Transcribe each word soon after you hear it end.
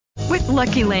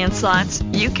Lucky Land Slots,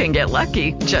 you can get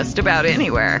lucky just about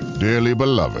anywhere. Dearly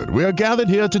beloved, we are gathered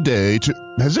here today to...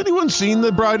 Has anyone seen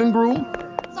the bride and groom?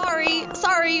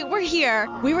 Sorry, we're here.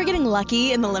 We were getting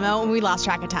lucky in the limo and we lost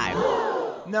track of time.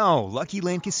 No, Lucky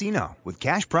Land Casino, with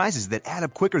cash prizes that add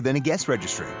up quicker than a guest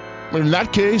registry. In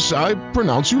that case, I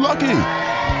pronounce you lucky.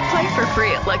 Play for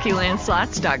free at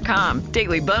LuckyLandSlots.com.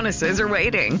 Daily bonuses are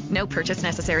waiting. No purchase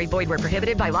necessary. Void where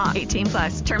prohibited by law.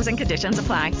 18+. Terms and conditions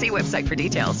apply. See website for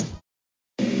details.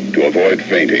 To avoid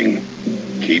fainting,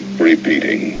 keep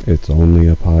repeating. It's only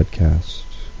a podcast.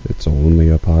 It's only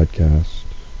a podcast.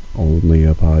 Only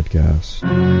a podcast.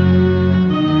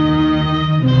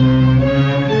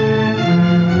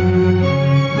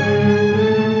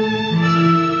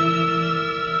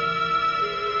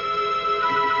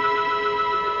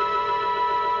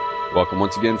 Welcome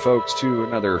once again, folks, to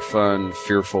another fun,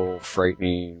 fearful,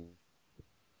 frightening,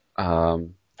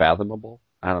 fathomable,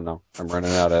 I don't know, I'm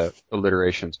running out of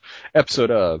alliterations, episode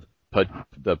of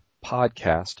the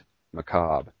podcast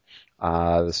Macabre.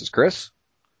 This is Chris.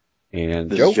 And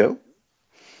this Joe. Is Joe.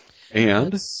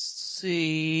 And let's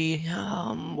see,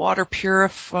 water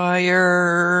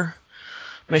purifier,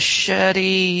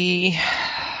 machete,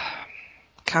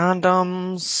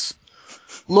 condoms.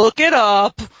 Look it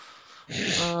up.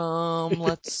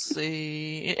 Let's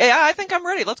see. Yeah, I think I'm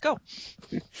ready. Let's go.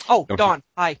 Oh, Dawn.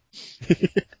 Hi.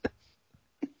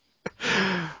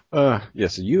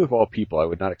 Yes, you of all people, I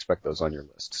would not expect those on your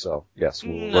list. So, yes,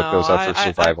 we'll look those up for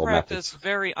survival I practice methods.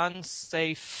 Very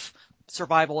unsafe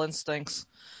survival instincts.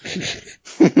 That's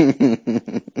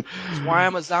why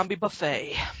I'm a zombie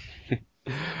buffet.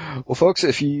 Well, folks,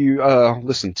 if you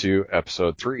listened to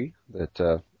episode 3,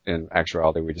 that in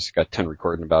actuality we just got 10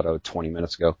 recording about 20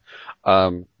 minutes ago,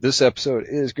 this episode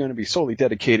is going to be solely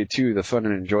dedicated to the fun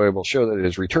and enjoyable show that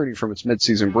is returning from its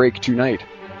mid-season break tonight,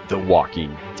 The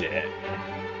Walking Dead.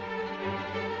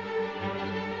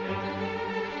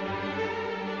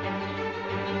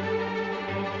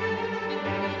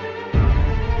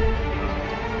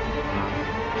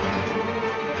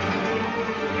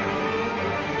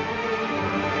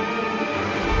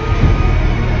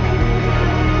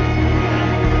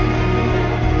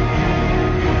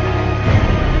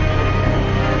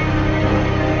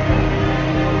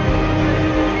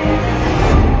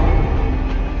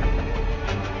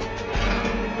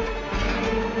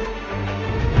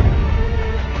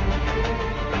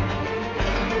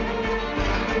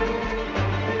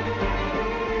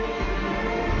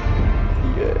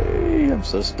 I'm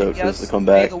so stoked for this to come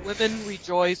back. May the women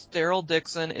rejoice. Daryl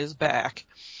Dixon is back.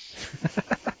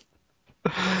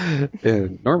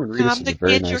 And Norman Reedus is a very nice dude. Time to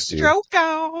get your stroke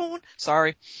on.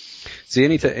 Sorry. See,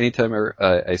 anytime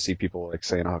I see people like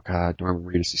saying, "Oh God, Norman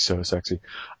Reedus is so sexy,"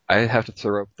 I have to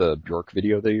throw up the Bjork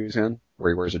video they use in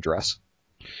where he wears a dress.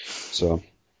 So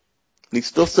he's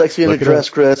still sexy in a dress,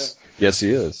 Chris. Yes,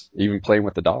 he is. Even playing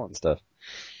with the doll and stuff.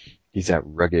 He's that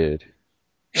rugged.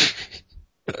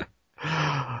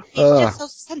 He's just so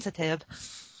sensitive.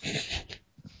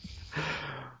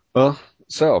 Well,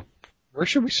 so where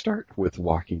should we start with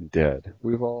Walking Dead?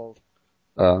 We all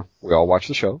watch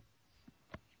the show.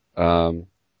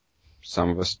 Some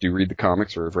of us do read the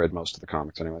comics, or have read most of the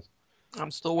comics, anyways.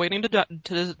 I'm still waiting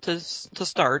to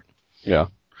start. Yeah.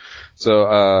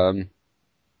 So,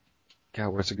 God,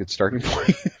 what's a good starting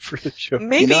point for the show?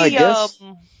 Maybe. I guess,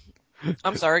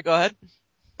 I'm sorry. Go ahead.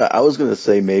 I was going to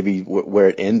say maybe where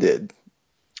it ended.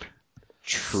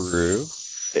 True.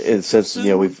 And since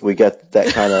we got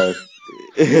that kind of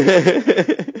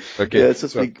okay. Yeah,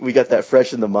 since we got that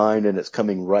fresh in the mind and it's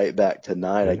coming right back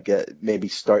tonight, I get maybe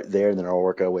start there and then I'll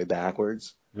work our way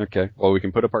backwards. Okay. Well, we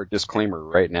can put up our disclaimer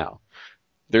right now.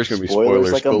 There's going to be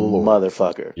spoilers like a galore.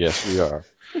 motherfucker. Yes, we are.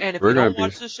 And if you don't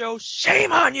watch the show,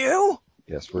 shame on you.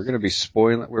 Yes, we're going to be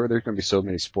spoiling. Where there's going to be so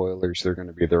many spoilers, they're going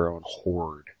to be their own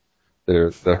horde.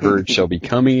 The herd shall be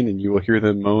coming, and you will hear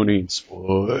them moaning,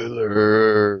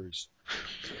 spoilers.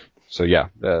 So yeah.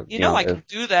 I can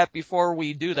do that before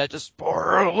we do that. Just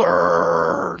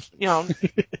spoilers. I'll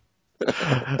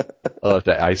have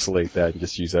to isolate that and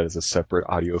just use that as a separate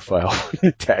audio file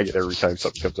and tag it every time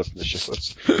something comes up in the show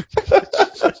list.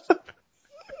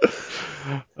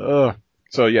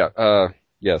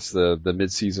 Yes, the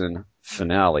mid-season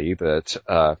finale that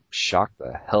shocked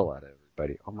the hell out of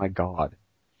everybody. Oh my God.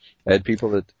 I had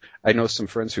people I know some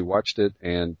friends who watched it,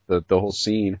 and the whole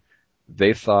scene,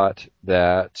 they thought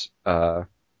that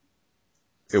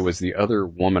it was the other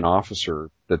woman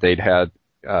officer that they'd had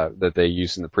that they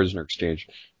used in the prisoner exchange.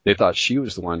 They thought she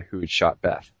was the one who had shot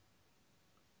Beth.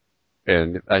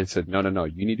 And I said, no,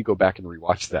 you need to go back and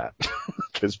rewatch that.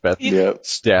 Because Beth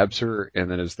stabs her,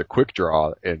 and then is the quick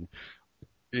draw, and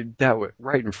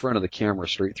right in front of the camera,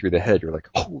 straight through the head. You're like,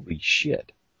 holy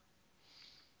shit!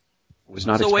 Was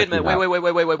not. So wait a expecting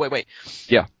minute, that. wait.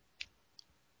 Yeah.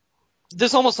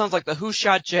 This almost sounds like the Who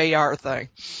Shot JR thing.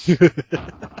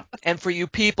 And for you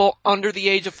people under the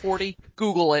age of 40,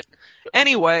 Google it.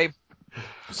 Anyway,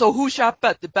 so who shot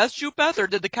Beth? Did Beth shoot Beth, or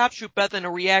did the cop shoot Beth in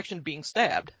a reaction to being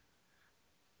stabbed?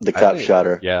 The cop shot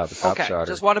her. Yeah, the cop shot her.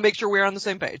 Just want to make sure we're on the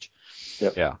same page.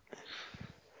 Yep. Yeah.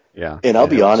 Yeah. And I'll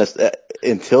be honest,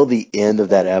 until the end of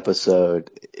that episode,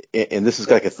 and this is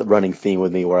like a running theme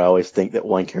with me where I always think that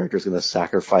one character is going to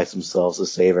sacrifice themselves to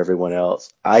save everyone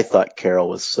else. I thought Carol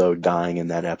was so dying in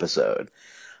that episode.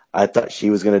 I thought she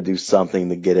was going to do something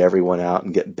to get everyone out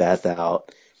and get Beth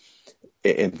out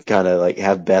and kind of like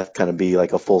have Beth kind of be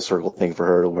like a full circle thing for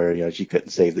her to where, you know, she couldn't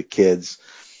save the kids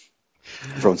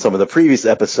from some of the previous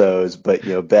episodes, but,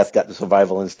 you know, Beth got the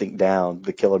survival instinct down,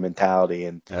 the killer mentality,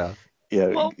 and,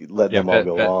 let them all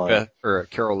go on.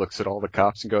 Carol looks at all the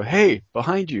cops and go, hey,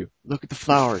 behind you, look at the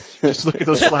flowers. Just look at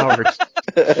those flowers.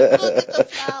 Look at the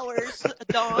flowers,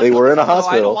 Dawn. They were in a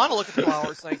hospital. I don't want to look at the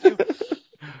flowers, thank you.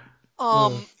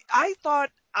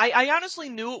 I honestly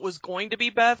knew it was going to be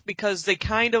Beth because they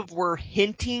kind of were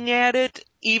hinting at it,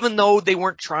 even though they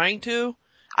weren't trying to.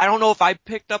 I don't know if I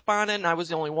picked up on it and I was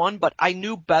the only one, but I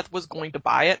knew Beth was going to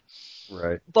buy it.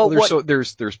 Right. But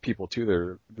there's people too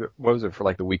there. What was it for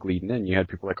like the week leading in? You had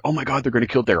people like, oh my god, they're going to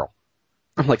kill Daryl.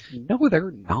 I'm like, no,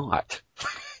 they're not.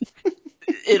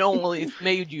 It only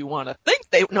made you want to think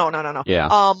they. No.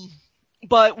 Yeah.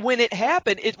 But when it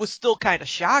happened, it was still kind of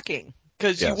shocking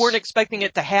because you weren't expecting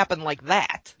it to happen like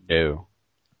that. No.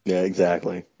 Yeah,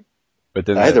 exactly. But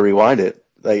then I had to rewind it.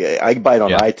 Like I buy it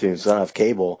on iTunes, so I don't have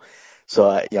cable. So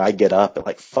I get up at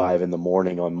like 5 a.m.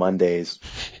 on Mondays.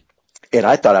 And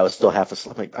I thought I was still half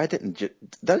asleep. Like, did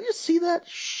I just see that?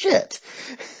 Shit.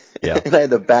 Yeah. And I had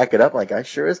to back it up. Like, I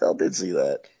sure as hell did see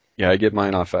that. Yeah, I get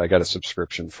mine off. I got a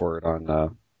subscription for it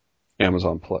on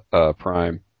Amazon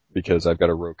Prime because I've got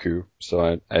a Roku,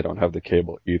 so I don't have the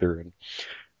cable either. And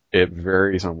it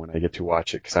varies on when I get to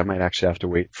watch it because I might actually have to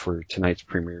wait for tonight's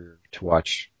premiere to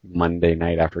watch Monday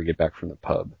night after I get back from the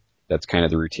pub. That's kind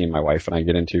of the routine my wife and I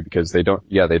get into because they don't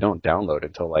download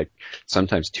until like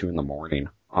sometimes 2 a.m.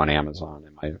 on Amazon.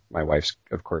 And my wife's,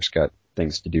 of course, got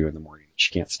things to do in the morning.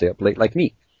 She can't stay up late like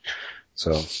me.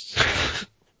 So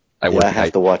I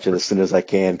have to watch it as soon as I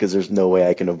can because there's no way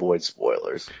I can avoid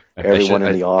spoilers. Everyone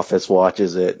in the office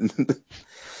watches it.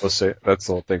 Well, say that's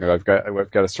the whole thing. I've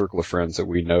got a circle of friends that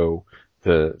we know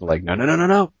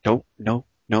no,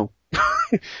 no.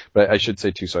 But I should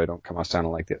say too, so I don't come off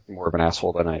sounding like more of an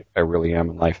asshole than I really am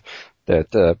in life,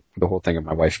 that the whole thing of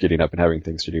my wife getting up and having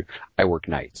things to do, I work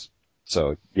nights.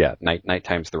 So yeah,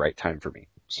 nighttime's the right time for me.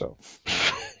 So.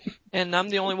 And I'm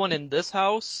the only one in this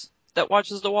house that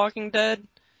watches The Walking Dead.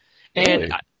 Really?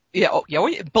 And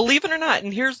believe it or not,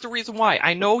 and here's the reason why.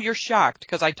 I know you're shocked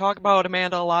because I talk about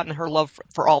Amanda a lot and her love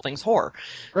for all things horror.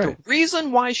 Right. The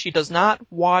reason why she does not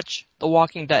watch The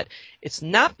Walking Dead, it's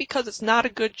not because it's not a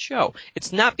good show.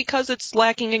 It's not because it's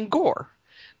lacking in gore.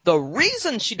 The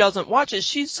reason she doesn't watch it,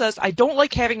 she says, I don't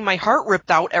like having my heart ripped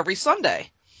out every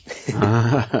Sunday.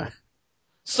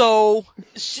 So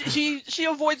she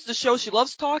avoids the show. She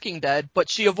loves Talking Dead, but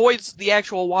she avoids the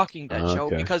actual Walking Dead show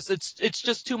because it's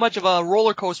just too much of a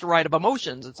roller coaster ride of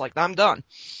emotions. It's like, I'm done.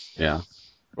 Yeah.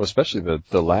 Well, especially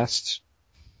the last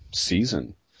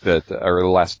season or the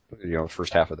last,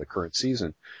 first half of the current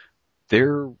season.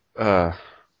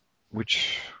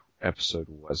 Which episode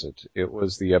was it? It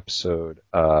was the episode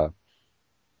that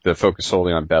focused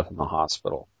solely on Beth in the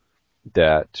hospital.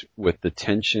 That with the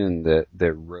tension that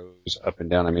rose up and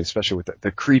down, I mean, especially with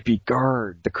the creepy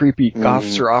guard, the creepy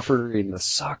officer offering the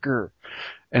sucker.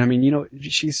 And I mean,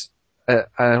 she's, I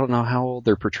don't know how old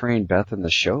they're portraying Beth in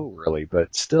the show really,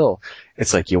 but still,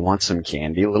 it's like, you want some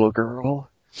candy, little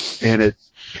girl? And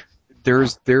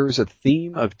there's a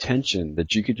theme of tension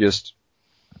that you could just,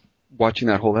 watching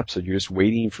that whole episode, you're just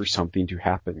waiting for something to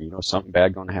happen, something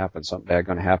bad gonna happen, something bad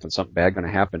gonna happen, something bad gonna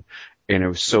happen. And it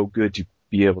was so good to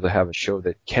be able to have a show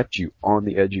that kept you on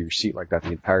the edge of your seat like that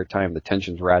the entire time. The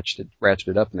tension's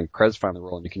ratcheted up, and then credits finally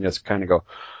roll, and you can just kind of go,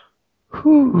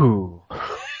 whew.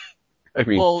 I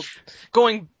mean, well,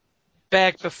 going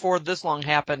back before this long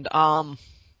happened,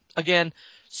 again,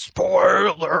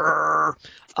 spoiler,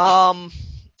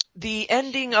 the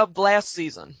ending of last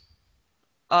season.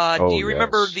 Do you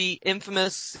remember the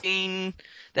infamous scene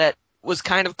that was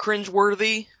kind of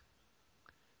cringeworthy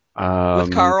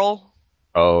with Carl?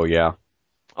 Oh, yeah.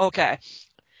 Okay.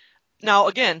 Now,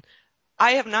 again,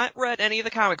 I have not read any of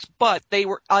the comics, but there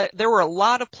were a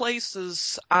lot of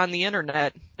places on the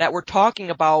internet that were talking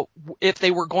about if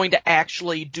they were going to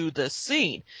actually do this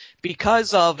scene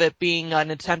because of it being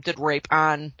an attempted rape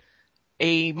on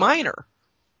a minor.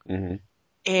 Mm-hmm.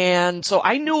 And so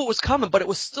I knew it was coming, but it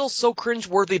was still so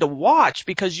cringeworthy to watch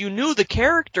because you knew the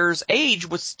character's age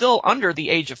was still under the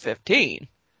age of 15.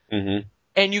 Mm-hmm.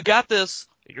 And you got this,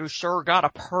 you sure got a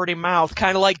pretty mouth,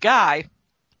 kind of like guy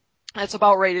that's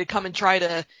about ready to come and try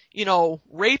to,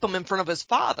 rape him in front of his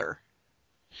father.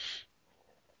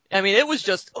 I mean, it was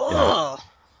just, ugh.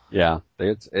 Yeah,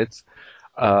 it's.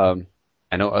 I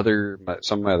know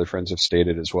some of my other friends have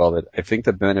stated as well that I think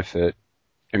the benefit.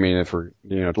 I mean, if we're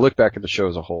to look back at the show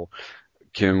as a whole,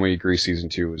 can we agree season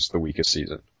 2 was the weakest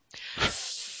season?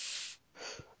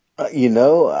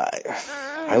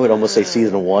 I would almost say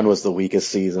season 1 was the weakest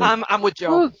season. I'm with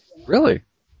Joe. Oh, really?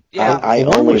 Yeah. I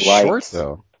one only was liked, short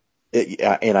though.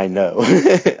 and I know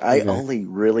I Okay. only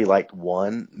really liked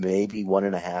maybe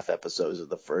 1.5 episodes of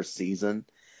the first season,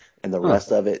 and the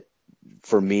rest of it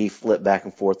for me flipped back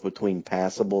and forth between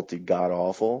passable to god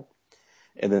awful.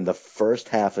 And then the first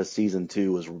half of season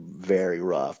 2 was very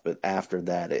rough, but after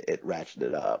that it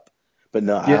ratcheted up. But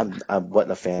no, Yeah. I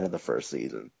wasn't a fan of the first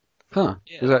season. Huh?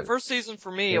 Yeah, the first season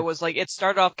for me, it was like it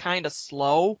started off kind of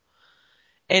slow,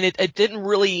 and it didn't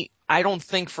really, I don't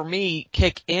think for me,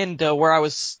 kick into where I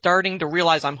was starting to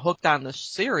realize I'm hooked on this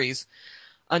series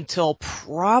until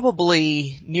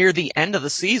probably near the end of the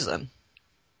season.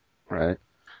 Right.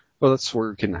 Well, that's where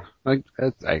we can,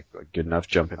 that's a good enough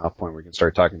jumping off point. We can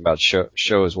start talking about show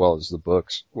as well as the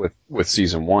books with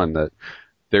season 1. That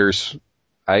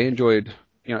I enjoyed,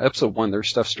 episode 1. There's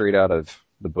stuff straight out of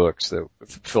the books that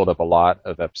filled up a lot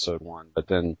of episode 1, but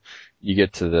then you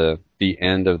get to the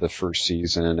end of the first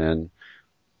season, and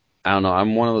I don't know.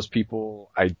 I'm one of those people.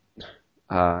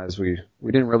 As we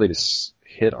didn't really just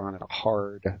hit on it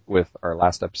hard with our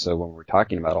last episode when we were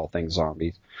talking about all things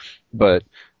zombies, but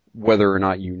whether or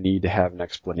not you need to have an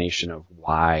explanation of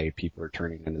why people are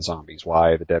turning into zombies,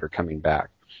 why the dead are coming back.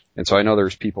 And so I know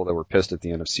there's people that were pissed at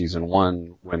the end of season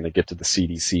 1 when they get to the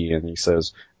CDC and he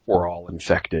says, we're all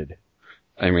infected.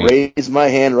 I mean, Raise my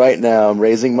hand right now. I'm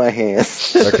raising my hand.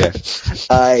 Okay.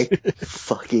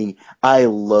 I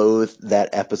loathed that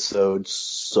episode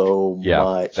so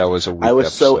much. That was a weak I was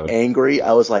episode. so angry.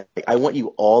 I was like, I want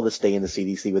you all to stay in the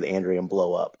CDC with Andrea and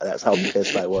blow up. That's how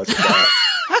pissed I was at that.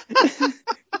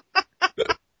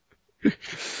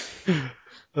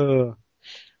 Well,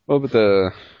 but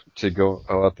to go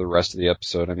out the rest of the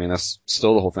episode, I mean, that's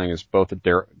still the whole thing is both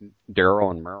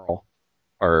Daryl and Merle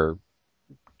are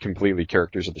completely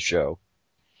characters of the show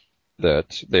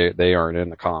that they aren't in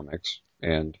the comics,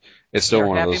 and it's still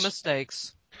one of those happy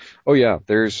mistakes. Oh yeah,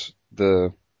 there's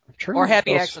or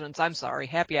happy accidents. I'm sorry,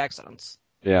 happy accidents.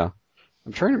 Yeah,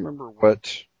 I'm trying to remember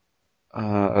what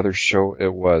other show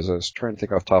it was. I was trying to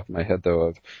think off the top of my head though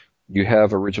of you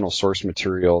have original source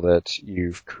material that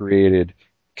you've created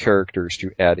characters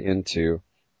to add into,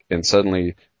 and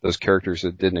suddenly those characters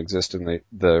that didn't exist in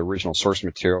the original source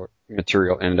material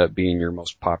ended up being your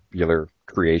most popular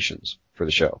creations for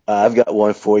the show. I've got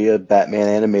one for you. Batman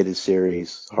animated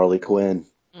series, Harley Quinn.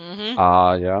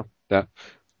 Mm-hmm. Yeah. That.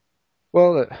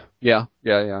 Well, yeah.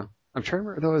 I'm trying to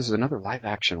remember though. There's another live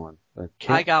action one.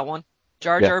 I got one.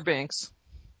 Jar Jar Binks.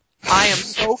 I am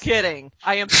so kidding.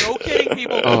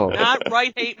 People do not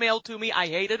write hate mail to me. I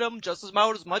hated him just as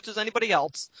much as anybody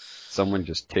else. Someone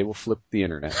just table flipped the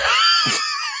internet.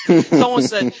 Someone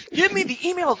said, give me the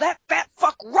email of that fat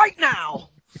fuck right now.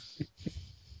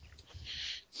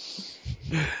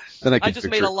 Then I just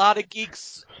made a lot of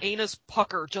geeks' anus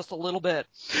pucker just a little bit.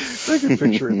 I can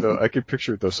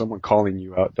picture it though. Someone calling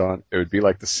you out, Don. It would be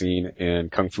like the scene in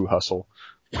Kung Fu Hustle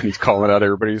when he's calling out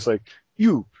everybody. He's like,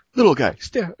 "You little guy,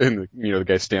 stand!" And the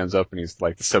guy stands up and he's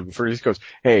like the 7th first. He goes,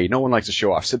 "Hey, no one likes to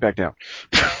show off. Sit back down."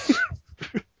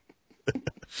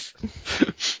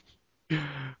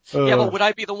 Yeah, but would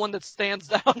I be the one that stands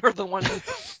down or the one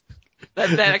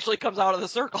that actually comes out of the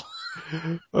circle?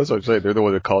 That's what I'm saying. They're the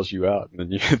one that calls you out,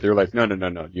 and then they're like,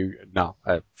 "No,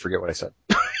 I forget what I said."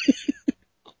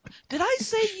 Did I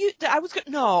say you? I was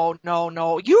no.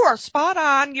 You are spot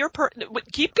on.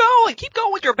 Keep going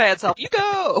with your bad self. You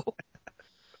go.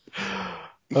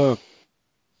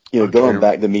 Going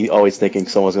back to me always thinking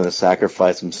someone's going to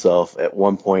sacrifice himself. At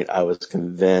one point, I was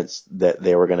convinced that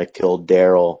they were going to kill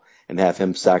Daryl and have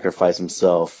him sacrifice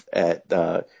himself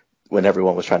when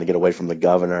everyone was trying to get away from the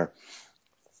governor.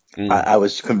 I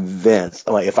was convinced.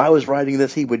 I'm like, if I was writing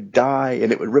this, he would die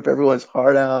and it would rip everyone's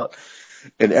heart out.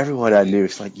 And everyone I knew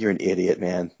is like, you're an idiot,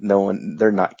 man. No one,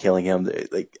 they're not killing him.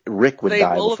 Like Rick would They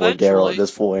die will before Daryl at eventually.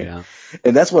 this point. Yeah.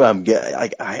 And that's what I'm getting.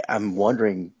 Like I'm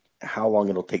wondering how long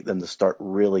it'll take them to start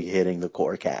really hitting the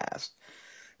core cast.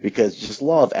 Because just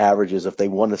law of averages, if they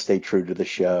want to stay true to the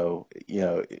show,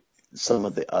 some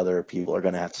of the other people are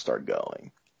going to have to start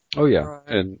going. Oh yeah,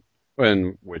 Right.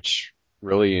 and which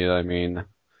really, I mean,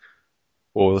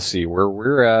 well, let's see where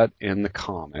we're at in the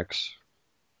comics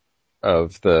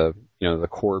of the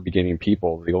core beginning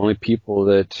people. The only people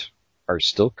that are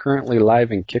still currently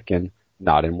live and kicking,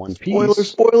 not in One Spoilers, Piece.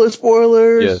 spoilers,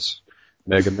 spoilers. Yes,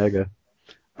 mega.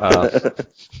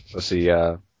 Let's see,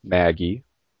 Maggie,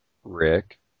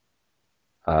 Rick,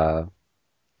 uh,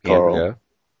 Carl, Andrea,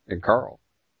 and Carl.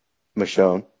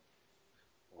 Michonne.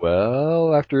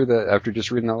 Well, after just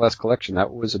reading that last collection,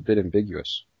 that was a bit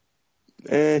ambiguous.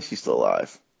 She's still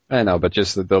alive. I know, but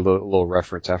just the little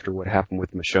reference after what happened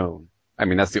with Michonne. I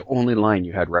mean, that's the only line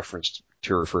you had referenced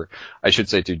to her for. I should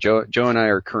say too, Joe and I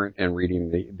are current in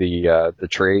reading the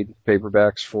trade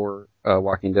paperbacks for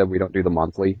Walking Dead. We don't do the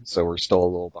monthly, so we're still a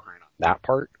little behind on that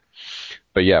part.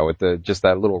 But yeah, with just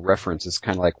that little reference, it's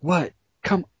kind of like, what?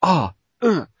 Come on,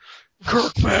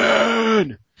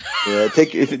 Kirkman. Yeah,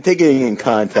 taking in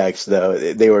context though,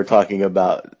 they were talking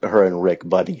about her and Rick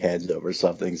butting heads over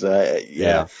something. So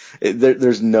Yeah.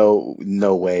 there's no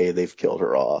way they've killed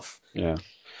her off. Yeah.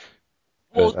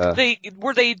 Well, But,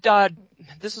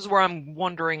 this is where I'm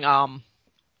wondering,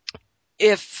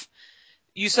 if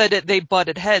you said that they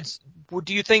butted heads,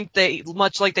 do you think they,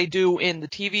 much like they do in the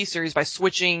TV series by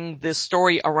switching this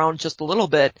story around just a little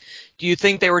bit, do you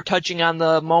think they were touching on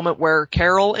the moment where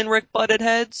Carol and Rick butted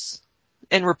heads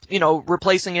and,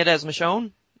 replacing it as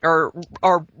Michonne? Or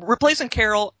replacing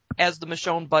Carol as the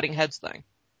Michonne butting heads thing?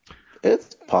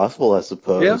 It's possible, I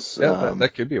suppose. yeah,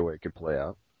 that could be a way it could play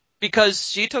out. Because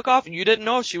she took off and you didn't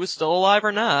know if she was still alive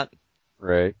or not.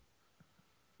 Right.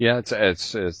 Yeah,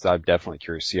 it's I'm definitely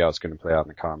curious to see how it's going to play out in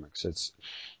the comics. It's,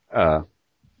 Yeah, I I'm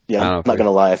don't not know.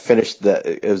 gonna lie. I finished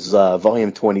it was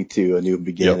volume 22, A New Yep.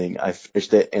 Beginning. I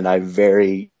finished it, and I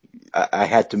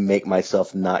had to make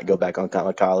myself not go back on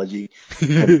Comicology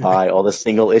and buy all the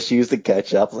single issues to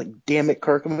catch up. Like, damn it,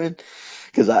 Kirkman.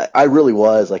 Because I really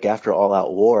was, like, after All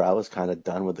Out War, I was kind of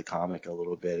done with the comic a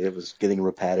little bit. It was getting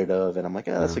repetitive, and I'm like,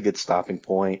 oh, that's a good stopping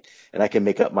point, and I can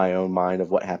make up my own mind of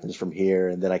what happens from here.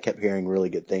 And then I kept hearing really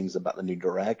good things about the new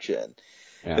direction.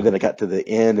 Yeah. And then I got to the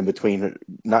end, and between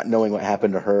not knowing what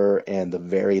happened to her and the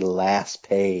very last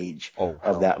page Oh, of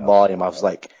hell that yeah. volume, I was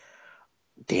like,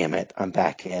 damn it, I'm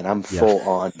back in. I'm Yeah. full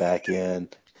on back in.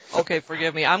 Okay,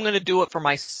 forgive me. I'm gonna do it for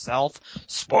myself.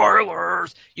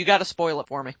 Spoilers! You gotta spoil it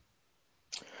for me.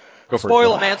 Go for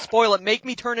Spoil it. it, man. Spoil it. Make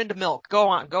me turn into milk. Go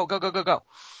on. Go.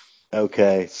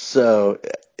 Okay, so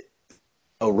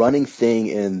a running thing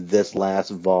in this last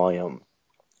volume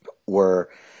where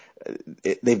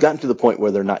they've gotten to the point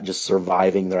where they're not just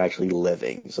surviving, they're actually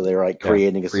living. So they're like Yeah.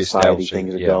 creating a society, Reestablishing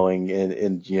things it, are yeah. going,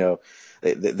 and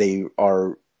they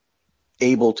are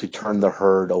able to turn the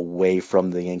herd away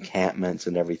from the encampments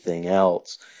and everything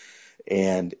else.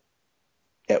 And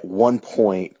at one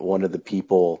point, one of the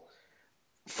people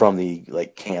from the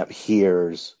like camp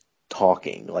hears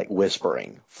talking, like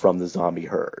whispering from the zombie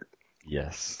herd.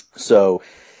 Yes. So,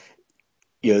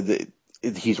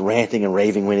 he's ranting and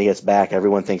raving when he gets back.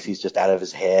 Everyone thinks he's just out of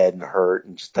his head and hurt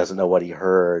and just doesn't know what he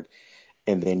heard.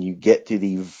 And then you get to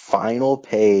the final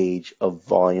page of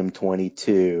volume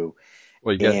 22,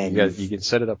 Well, and you can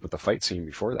set it up with the fight scene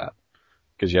before that.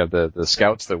 Because you have the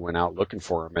scouts that went out looking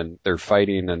for him, and they're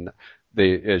fighting, and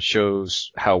it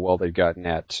shows how well they've gotten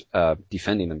at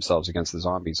defending themselves against the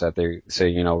zombies. That they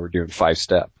say, we're doing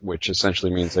 5-step, which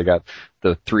essentially means they got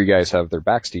the three guys have their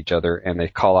backs to each other, and they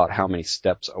call out how many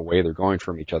steps away they're going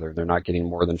from each other. They're not getting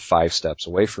more than 5 steps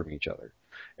away from each other.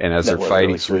 And as that they're was fighting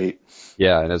really through, sweet.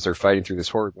 and as they're fighting through this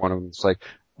horde, one of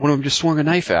them just swung a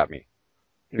knife at me.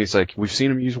 And he's like, we've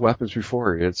seen him use weapons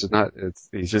before. He's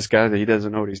just got, he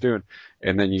doesn't know what he's doing.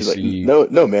 And then you He's see, like,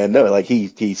 no, man, no. Like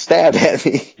he stabbed at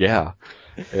me. yeah.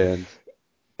 And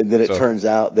And then it so, turns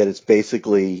out that it's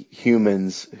basically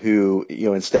humans who,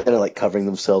 instead of like covering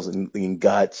themselves in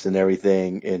guts and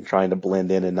everything and trying to blend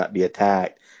in and not be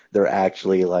attacked, they're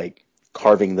actually like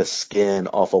carving the skin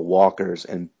off of walkers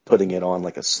and putting it on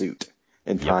like a suit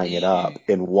and yep, tying it up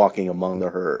and walking among the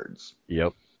herds.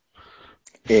 yep.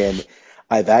 And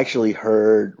I've actually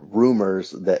heard rumors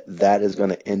that that is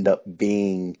going to end up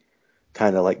being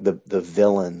kind of like the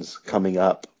villains coming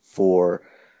up for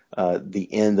the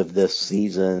end of this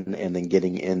season and then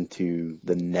getting into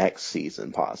the next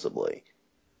season possibly.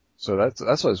 So that's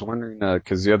what I was wondering,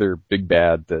 because the other big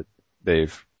bad that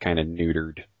they've kind of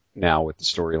neutered now with the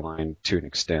storyline to an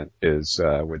extent is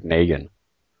with Negan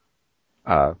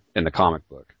in the comic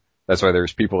book. That's why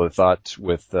there's people that thought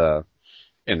with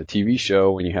in the TV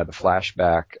show when you had the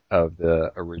flashback of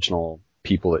the original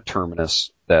people at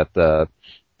Terminus that the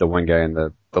one guy in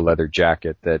the leather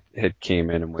jacket that had came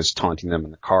in and was taunting them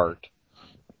in the cart,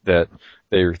 that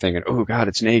they were thinking, oh God,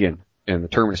 it's Negan, and the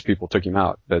Terminus people took him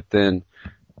out. But then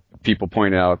people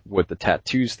pointed out what the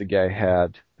tattoos the guy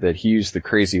had, that he used the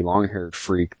crazy long-haired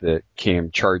freak that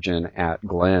came charging at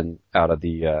Glenn out of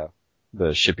the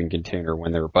shipping container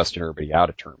when they were busting everybody out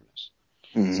of Terminus.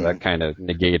 Mm-hmm. So that kind of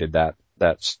negated that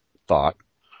thought.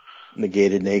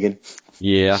 Negated Negan.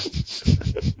 Yeah.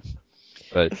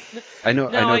 But I know.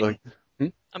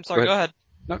 I'm sorry. Go ahead.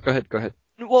 No, go ahead.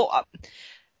 Well,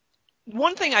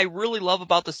 one thing I really love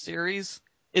about the series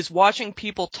is watching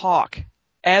people talk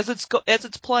as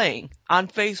it's playing on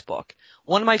Facebook.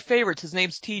 One of my favorites, his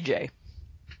name's TJ.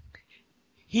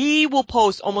 He will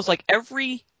post almost like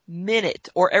every minute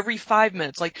or every 5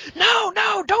 minutes, like,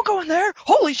 no, don't go in there.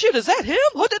 Holy shit, is that him?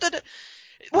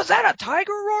 Was that a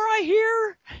tiger roar I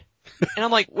hear? And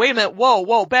I'm like, wait a minute,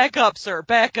 whoa, back up, sir,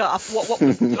 back up. What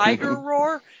was tiger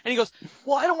roar? And he goes,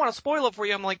 well, I don't want to spoil it for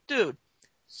you. I'm like, dude,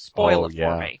 spoil it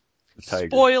for me.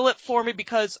 Spoil it for me,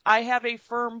 because I have a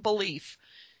firm belief.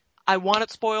 I want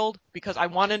it spoiled because I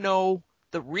want to know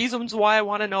the reasons why I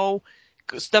want to know.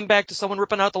 Stem back to someone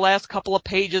ripping out the last couple of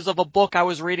pages of a book I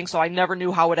was reading, so I never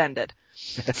knew how it ended.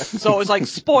 So it was like,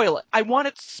 spoil it. I want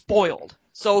it spoiled.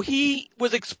 So he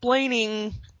was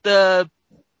explaining the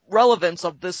relevance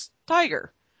of this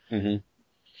tiger. Mm-hmm.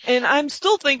 And I'm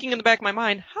still thinking in the back of my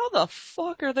mind, how the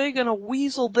fuck are they going to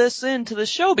weasel this into the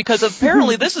show? Because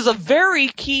apparently this is a very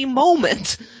key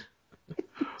moment.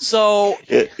 So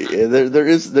there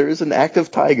is an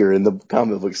active tiger in the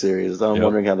comic book series. I'm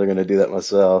wondering how they're going to do that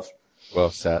myself. Well,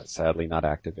 sadly not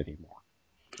active anymore.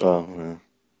 Oh,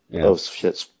 yeah. Oh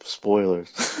shit!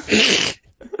 Spoilers.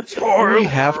 Do we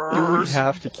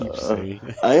have to keep saying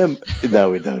it?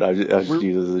 No, we don't. I just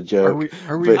use it as a joke.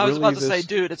 Are we I was about to say,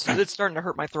 dude, it's starting to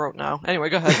hurt my throat now. Anyway,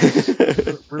 go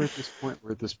ahead. We're at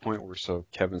this point. We're so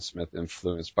Kevin Smith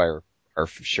influenced by our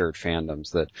shared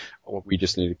fandoms that we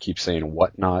just need to keep saying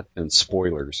whatnot and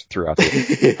spoilers throughout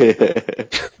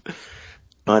the.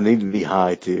 I need to be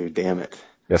high too. Damn it.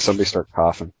 Yeah, somebody start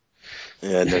coughing.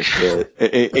 Yeah, no shit.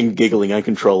 And giggling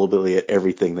uncontrollably at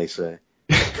everything they say.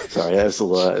 Sorry, that's a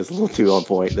little too on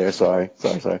point there. Sorry.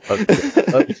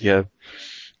 Yeah.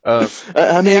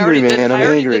 I'm angry, man. I'm angry. I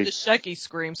already angry. did the Shecky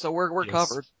scream, so we're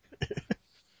covered.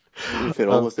 We've hit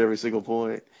almost every single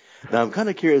point. Now I'm kind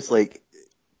of curious, like,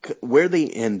 where they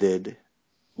ended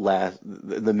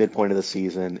the midpoint of the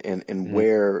season, and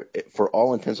where, for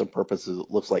all intents and purposes,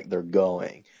 it looks like they're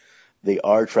going. They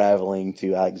are traveling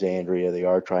to Alexandria. They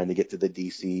are trying to get to the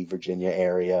DC, Virginia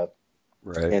area.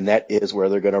 Right. And that is where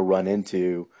they're going to run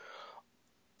into,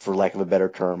 for lack of a better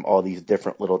term, all these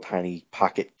different little tiny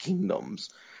pocket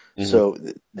kingdoms. Mm-hmm. So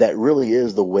that really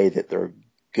is the way that they're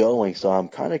going. So I'm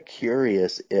kind of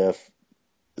curious if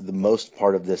the most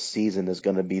part of this season is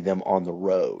going to be them on the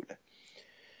road.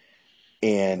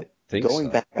 And going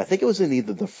back, I think it was in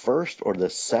either the first or the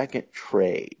second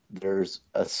trade, there's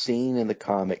a scene in the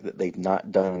comic that they've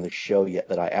not done in the show yet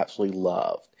that I absolutely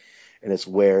loved. And it's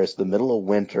where it's the middle of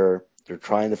winter, they're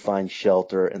trying to find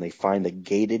shelter, and they find a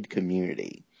gated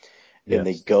community. Yes. And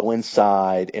they go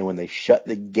inside, and when they shut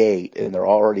the gate and they're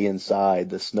already inside,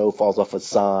 the snow falls off a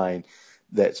sign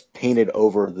that's painted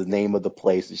over the name of the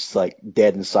place. It's just like,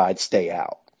 dead inside, stay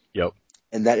out. Yep.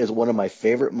 And that is one of my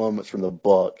favorite moments from the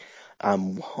book.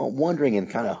 I'm wondering and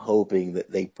kind of hoping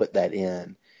that they put that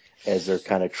in as they're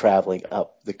kind of traveling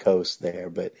up the coast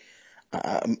there. But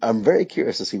I'm very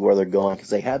curious to see where they're going, because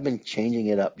they have been changing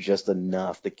it up just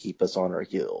enough to keep us on our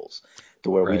heels, to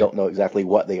where we don't know exactly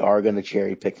what they are going to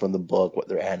cherry pick from the book, what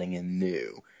they're adding in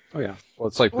new. Oh yeah. Well,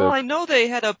 it's like I know they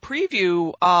had a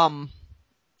preview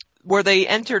where they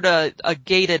entered a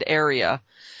gated area,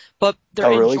 but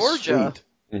they're in Georgia.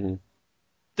 Mm-hmm.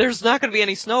 There's not going to be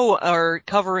any snow or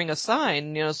covering a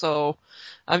sign, so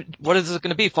what is it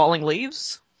going to be, falling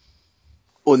leaves?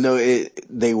 Well, no,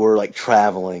 they were like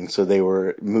traveling, so they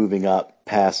were moving up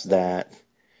past that.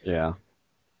 Yeah.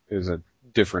 It was a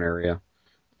different area.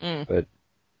 But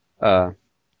I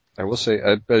will say,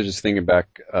 I was just thinking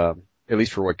back, at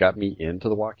least for what got me into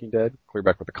The Walking Dead, clear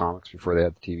back with the comics before they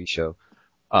had the TV show.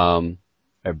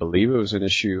 I believe it was an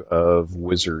issue of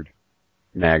Wizard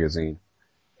magazine,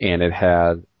 and it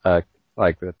had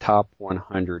like the top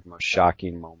 100 most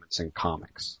shocking moments in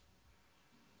comics.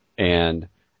 And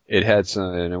it had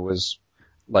some, and it was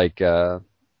like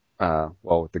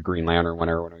with the Green Lantern, when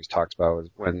everyone always talks about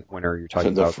whenever you're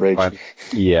talking The about fridge.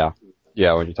 yeah.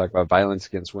 Yeah, when you talk about violence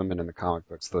against women in the comic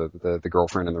books, the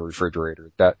girlfriend in the refrigerator,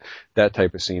 that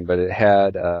type of scene, but it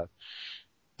had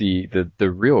the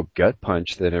real gut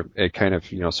punch that it kind of,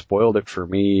 spoiled it for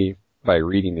me by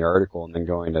reading the article and then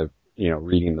going to,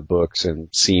 reading the books and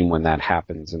seeing when that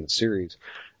happens in the series,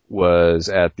 was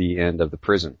at the end of the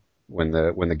prison when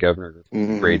the governor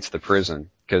raids the prison.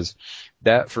 Because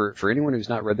that, for anyone who's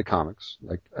not read the comics,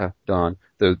 like Don,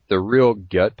 the real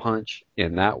gut punch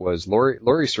in that was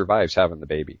Lori survives having the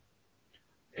baby,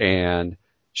 and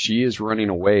she is running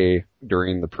away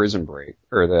during the prison break,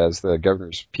 or as the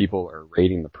governor's people are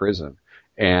raiding the prison,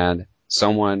 and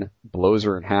someone blows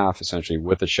her in half essentially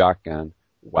with a shotgun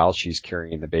while she's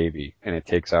carrying the baby, and it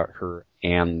takes out her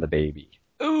and the baby.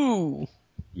 Ooh.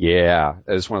 Yeah,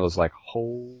 it's one of those like,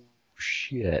 oh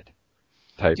shit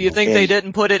type. Do you think they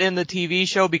didn't put it in the TV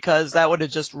show because that would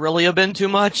have just really have been too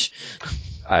much?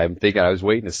 I'm thinking, I was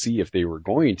waiting to see if they were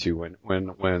going to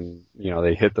when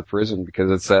they hit the prison,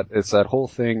 because it's that whole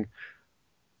thing,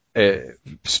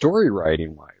 story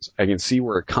writing wise. I can see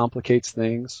where it complicates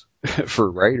things for a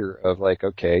writer of like,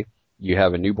 okay, you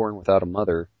have a newborn without a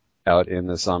mother out in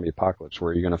the zombie apocalypse.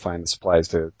 Where are you going to find the supplies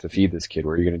to feed this kid?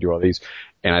 Where are you going to do all these?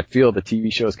 And I feel the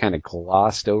TV show has kind of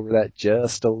glossed over that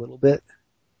just a little bit.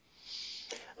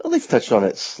 Well, they've touched on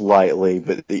it slightly,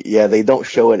 but yeah, they don't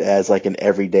show it as like an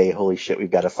everyday, holy shit,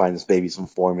 we've got to find this baby some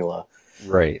formula.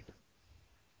 Right.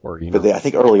 Or, But I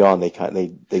think early on they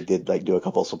did like do a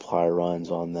couple of supply runs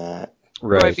on that.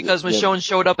 Right, because Michonne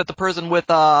showed up at the prison with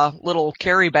a little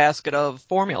carry basket of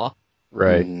formula.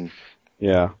 Right. Mm-hmm.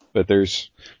 Yeah, but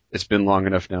it's been long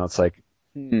enough now. It's like,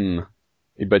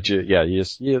 but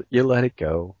you let it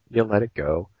go. You let it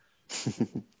go.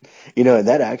 And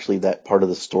that part of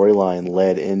the storyline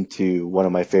led into one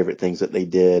of my favorite things that they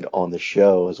did on the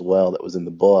show as well, that was in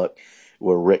the book,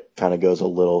 where Rick kind of goes a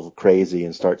little crazy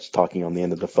and starts talking on the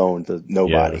end of the phone to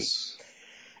nobody. Yes.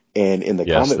 And in the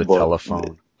comic book,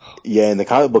 telephone. Yeah, in the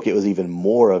comic book, it was even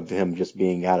more of him just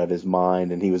being out of his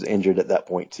mind, and he was injured at that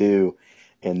point too.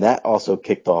 And that also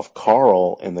kicked off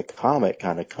Carl in the comic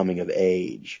kind of coming of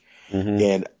age. Mm-hmm.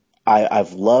 And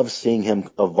I've loved seeing him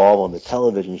evolve on the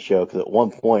television show, because at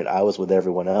one point I was with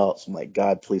everyone else. I'm like,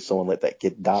 God, please someone let that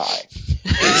kid die.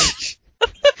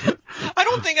 I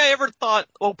don't think I ever thought,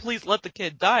 oh, please let the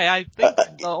kid die. I think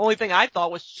the only thing I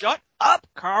thought was, shut up,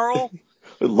 Carl.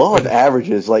 Law of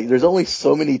averages, like there's only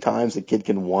so many times a kid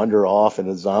can wander off in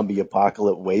a zombie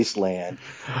apocalypse wasteland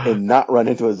and not run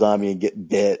into a zombie and get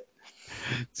bit.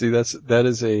 See, that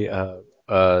is a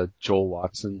Joel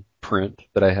Watson print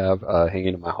that I have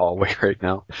hanging in my hallway right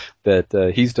now.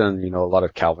 That he's done, a lot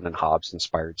of Calvin and Hobbes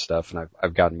inspired stuff, and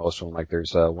I've gotten most of them. Like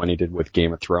there's one he did with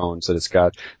Game of Thrones that it's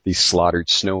got these slaughtered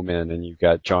snowmen, and you've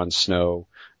got Jon Snow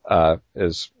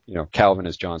as Calvin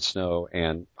as Jon Snow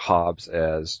and Hobbes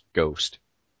as Ghost.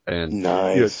 And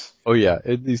nice.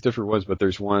 These different ones, but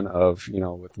there's one of,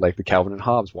 with like the Calvin and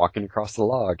Hobbes walking across the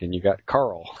log, and you got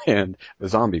Carl and the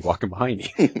zombie walking behind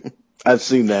you. I've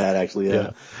seen that actually,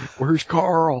 yeah. Where's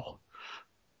Carl?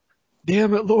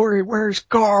 Damn it, Lori, where's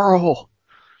Carl?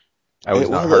 It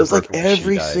was like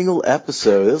every single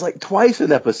episode. It was like twice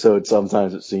an episode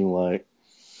sometimes, it seemed like.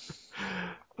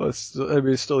 Well, it's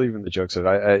still even the jokes of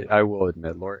it. I will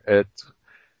admit, Lori,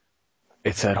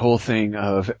 it's that whole thing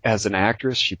of, as an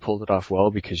actress, she pulled it off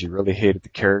well because you really hated the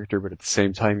character, but at the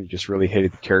same time, you just really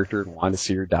hated the character and wanted to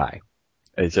see her die.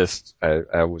 I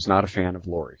was not a fan of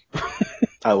Lori.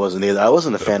 I wasn't either. I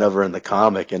wasn't a fan of her in the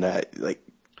comic, and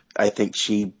I think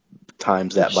she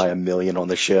times that by 1,000,000 on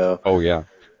the show. Oh yeah.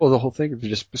 Well, the whole thing,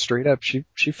 just straight up,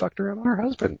 she fucked around on her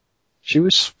husband. She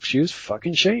was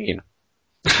fucking Shane.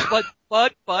 But.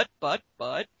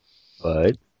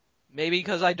 Maybe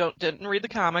because I didn't read the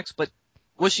comics, but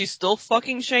was she still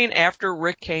fucking Shane after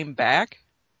Rick came back?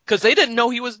 Because they didn't know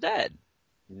he was dead.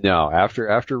 No,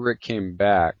 after Rick came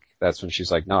back, that's when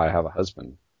she's like, no, I have a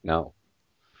husband. No.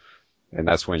 And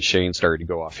that's when Shane started to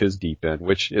go off his deep end,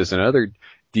 which is another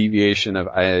deviation of,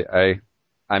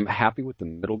 I'm happy with the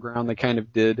middle ground they kind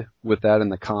of did with that in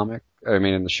the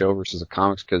in the show versus the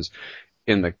comics, because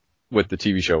with the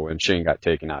TV show, when Shane got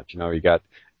taken out,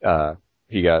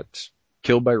 he got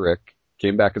killed by Rick,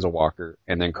 came back as a walker,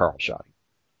 and then Carl shot him.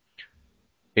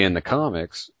 In the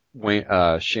comics, when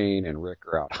Shane and Rick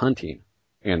are out hunting,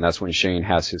 and that's when Shane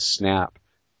has his snap,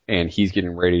 and he's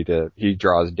getting ready he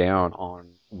draws down on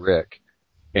Rick,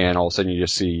 and all of a sudden you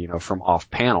just see, from off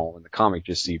panel in the comic,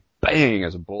 just see bang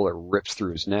as a bullet rips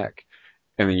through his neck,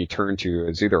 and then you turn to,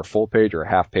 it's either a full page or a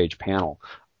half page panel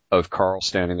of Carl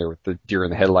standing there with the deer in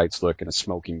the headlights look and a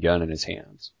smoking gun in his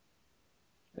hands.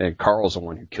 And Carl's the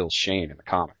one who kills Shane in the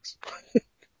comics.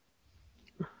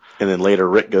 And then later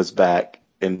Rick goes back,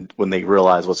 and when they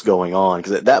realize what's going on,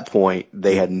 because at that point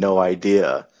they had no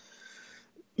idea,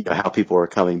 how people were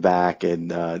coming back,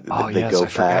 and they go back.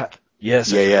 Forgot.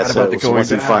 Yes, Yeah. about the So going once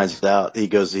back. he finds out, he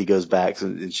goes back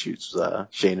and shoots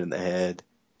Shane in the head.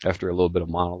 After a little bit of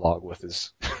monologue with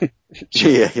his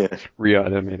yeah.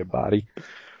 reanimated body.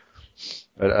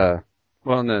 But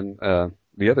and then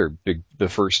the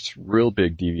first real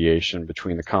big deviation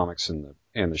between the comics and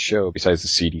the show, besides the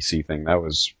CDC thing, that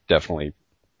was definitely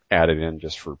added in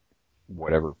just for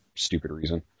whatever stupid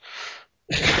reason.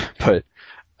 But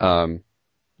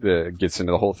gets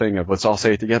into the whole thing of let's all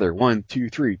say it together. 1, 2,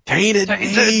 3. Tainted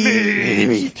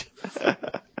meat.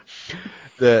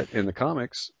 That in the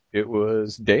comics it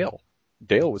was Dale.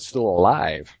 Dale was still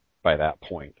alive by that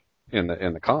point in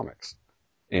the comics.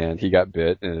 And he got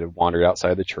bit and it wandered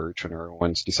outside the church when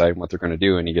everyone's deciding what they're going to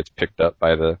do, and he gets picked up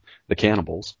by the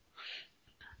cannibals.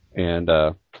 And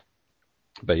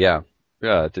but yeah,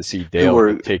 to see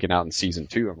Dale get taken out in season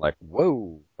 2, I'm like,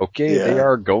 whoa, okay, They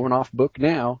are going off book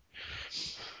now.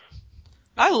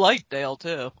 I like Dale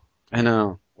too. I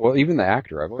know. Well, even the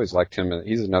actor, I've always liked him.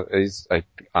 I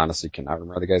honestly cannot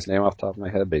remember the guy's name off the top of my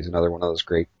head, but he's another one of those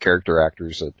great character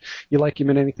actors that you like him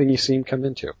in anything you see him come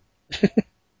into.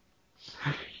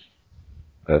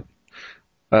 But,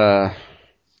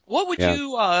 what would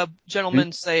you,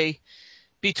 gentlemen, say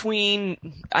between,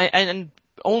 and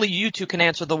only you two can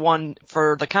answer the one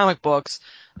for the comic books,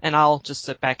 and I'll just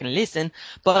sit back and listen,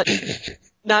 but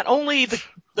not only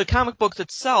the comic books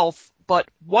itself, but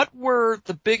what were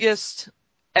the biggest,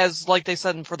 as like they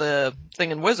said for the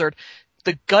thing in Wizard,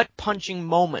 the gut-punching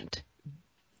moment,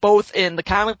 both in the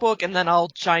comic book, and then I'll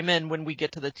chime in when we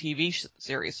get to the TV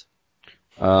series.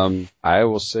 I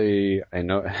will say, I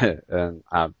know, and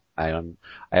I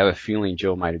have a feeling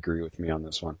Joe might agree with me on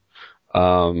this one.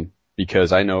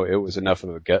 Because I know it was enough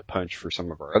of a gut punch for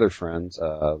some of our other friends,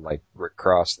 like Rick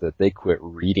Cross, that they quit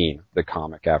reading the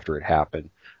comic after it happened,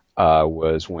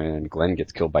 was when Glenn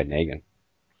gets killed by Negan.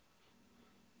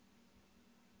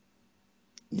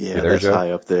 Yeah, that's Joe?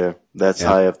 High up there. That's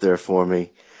high up there for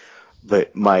me.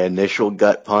 But my initial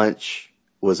gut punch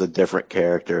was a different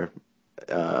character.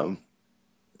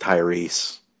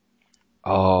 Tyrese.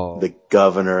 Oh. The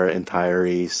governor and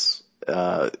Tyrese.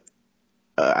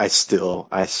 I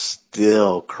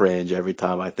still cringe every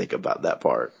time I think about that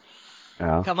part.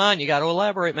 Yeah. Come on, you got to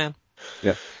elaborate, man.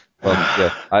 Yeah. Well,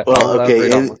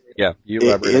 yeah. You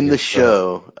elaborate. In the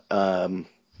show,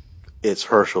 it's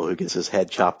Herschel who gets his head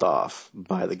chopped off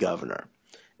by the governor.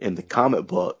 In the comic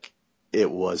book, it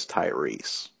was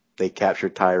Tyrese. They capture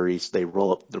Tyrese, they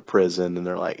roll up the prison, and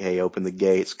they're like, hey, open the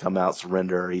gates, come out,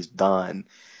 surrender, he's done.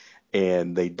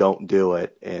 And they don't do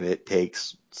it, and it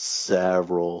takes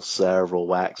several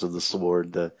whacks of the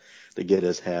sword to get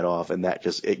his head off, and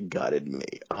it gutted me.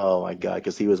 Oh my God,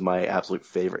 because he was my absolute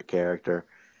favorite character.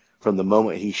 From the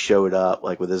moment he showed up,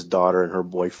 like with his daughter and her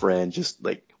boyfriend, just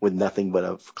like with nothing but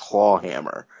a claw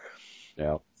hammer.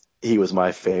 Yeah. He was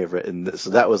my favorite, and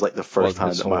so that was like the first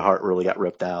time that my heart really got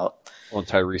ripped out. Well,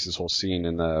 Tyrese's whole scene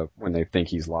when they think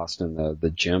he's lost in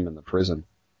the gym in the prison,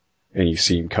 and you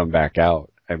see him come back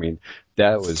out. I mean,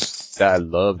 I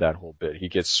love that whole bit. He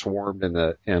gets swarmed in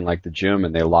the gym,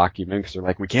 and they lock him in because they're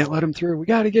like, we can't let him through. We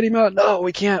got to get him out. No,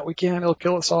 we can't. He'll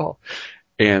kill us all.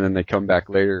 And then they come back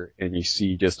later, and you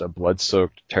see just a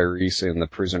blood-soaked Tyrese in the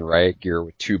prison riot gear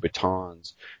with 2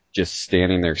 batons, just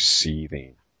standing there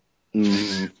seething.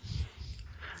 Mm-hmm.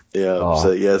 Yeah.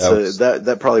 So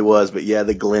that probably was, but yeah,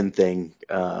 the Glenn thing,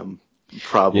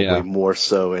 probably more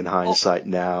so in hindsight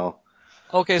now.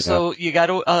 Okay, so you got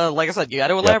to, like I said, you got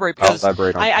to elaborate because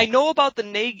I know about the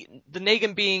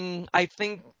Negan being. I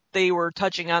think they were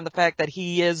touching on the fact that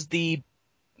he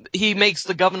makes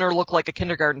the governor look like a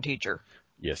kindergarten teacher.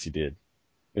 Yes, he did,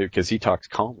 because he talks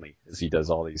calmly as he does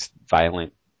all these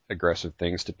violent, aggressive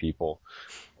things to people.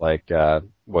 Like,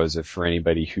 was it for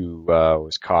anybody who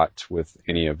was caught with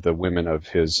any of the women of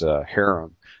his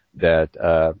harem that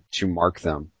to mark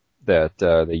them that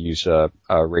they used a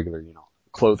regular,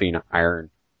 clothing iron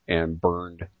and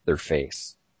burned their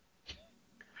face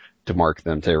to mark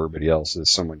them to everybody else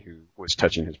as someone who was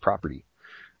touching his property.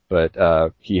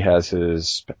 But he has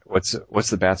his what's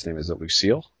the bat's name? Is it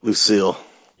Lucille? Lucille.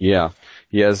 Yeah,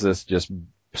 he has this just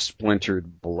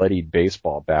splintered, bloody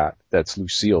baseball bat that's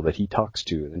Lucille that he talks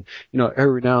to, and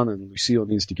every now and then Lucille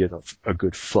needs to get a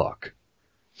good fuck,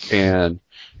 and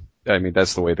I mean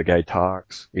that's the way the guy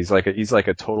talks. He's like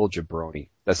a total jabroni.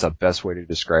 That's the best way to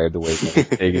describe the way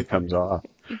Negan comes off.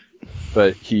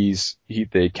 But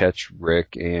they catch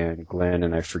Rick and Glenn,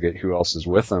 and I forget who else is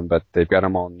with them, but they've got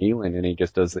them all kneeling, and he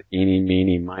just does the eeny,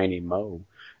 meeny, miny, mo,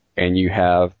 and you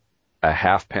have a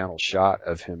half panel shot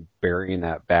of him burying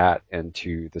that bat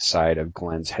into the side of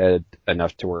Glenn's head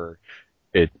enough to where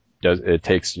it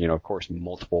takes, of course,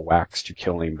 multiple whacks to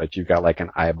kill him, but you've got like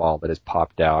an eyeball that has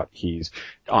popped out. He's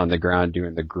on the ground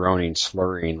doing the groaning,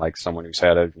 slurring like someone who's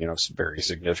had a, very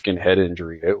significant head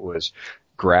injury. It was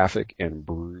graphic and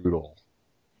brutal.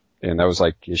 And that was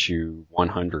like issue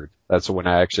 100. That's when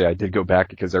I did go back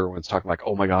because everyone's talking like,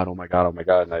 oh my God, oh my God, oh my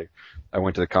God. And I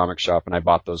went to the comic shop and I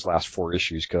bought those last 4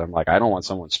 issues because I'm like, I don't want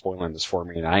someone spoiling this for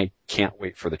me, and I can't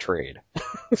wait for the trade.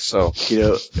 So,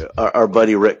 our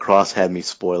buddy Rick Cross had me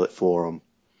spoil it for him.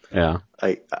 Yeah.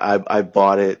 I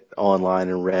bought it online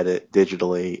and read it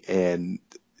digitally and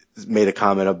made a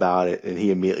comment about it, and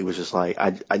he immediately was just like,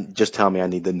 I just tell me I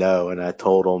need to know. And I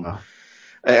told him,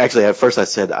 actually at first I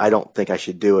said, I don't think I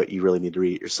should do it. You really need to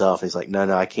read it yourself. And he's like,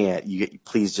 no, I can't.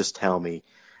 Please just tell me.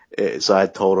 So I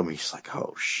told him, he's like,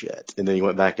 oh shit. And then he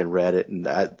went back and read it, and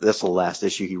that's the last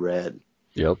issue he read.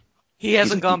 Yep. He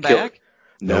hasn't gone back?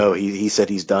 No, Nope. he said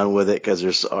he's done with it because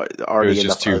there's already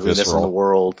enough ugliness visceral in the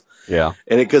world. Yeah.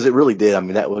 And because it really did. I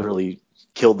mean, that really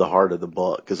killed the heart of the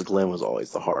book, because Glenn was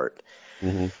always the heart.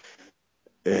 Mm-hmm.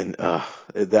 And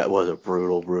that was a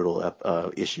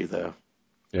brutal issue, though.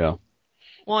 Yeah.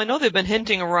 Well, I know they've been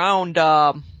hinting around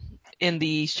in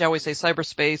the, shall we say,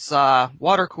 cyberspace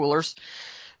water coolers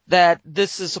that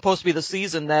this is supposed to be the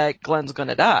season that Glenn's going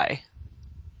to die.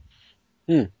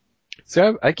 See,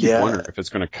 I keep wondering if it's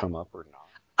going to come up or not.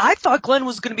 I thought Glenn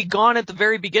was going to be gone at the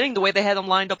very beginning, the way they had him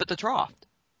lined up at the trough.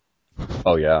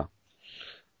 Oh, yeah.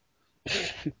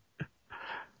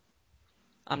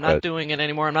 I'm not doing it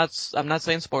anymore. I'm not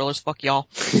saying spoilers. Fuck y'all.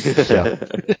 Yeah.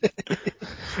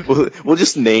 We'll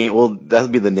just that'll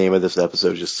be the name of this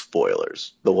episode, just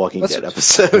spoilers. The Walking Dead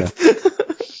episode. Yeah.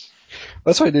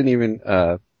 That's why I didn't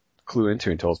even clue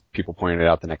into until people pointed it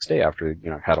out the next day after,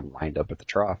 had him lined up at the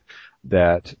trough,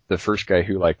 that the first guy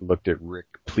who looked at Rick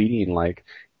pleading,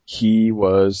 he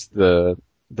was the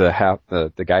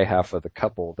guy half of the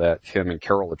couple that him and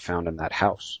Carol had found in that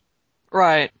house.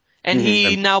 Right. And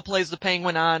he now plays the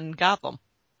Penguin on Gotham.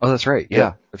 Oh, that's right.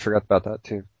 Yeah. I forgot about that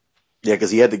too. Yeah,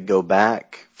 because he had to go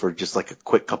back for just a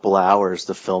quick couple hours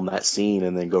to film that scene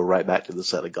and then go right back to the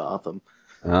set of Gotham.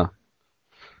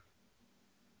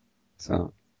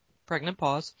 So. Pregnant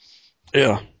pause.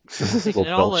 Yeah. A little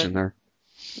belch in there.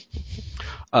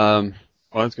 I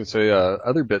was going to say,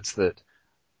 other bits that,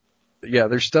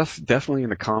 there's stuff definitely in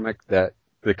the comic that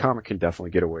the comic can definitely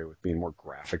get away with being more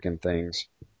graphic and things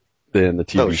than the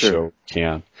TV show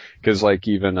can. Because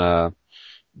even,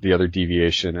 the other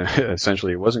deviation,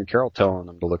 essentially, it wasn't Carol telling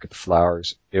them to look at the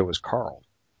flowers, it was Carl.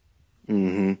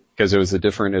 Mm-hmm. Because it was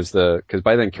because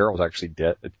by then Carol's actually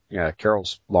dead. Yeah,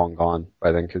 Carol's long gone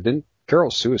by then. Because didn't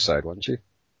Carol suicide, wasn't she?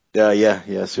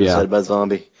 Yeah, suicide by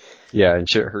zombie. Yeah, and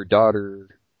her daughter,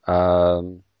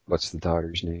 what's the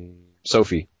daughter's name?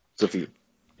 Sophie.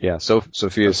 Yeah,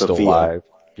 Sophia is still alive.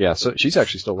 Yeah, so she's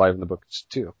actually still alive in the books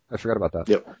too. I forgot about that.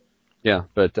 Yep. Yeah,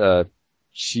 but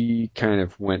she kind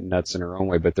of went nuts in her own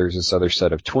way, but there's this other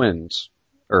set of twins,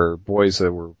 or boys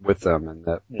that were with them, and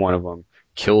that one of them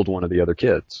killed one of the other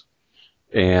kids.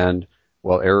 And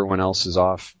while everyone else is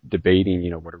off debating,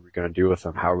 what are we going to do with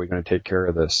them? How are we going to take care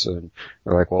of this? And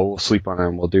they're like, well, we'll sleep on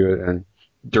them. We'll do it. And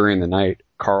during the night,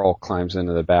 Carl climbs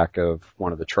into the back of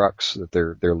one of the trucks that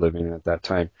they're living in at that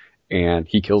time, and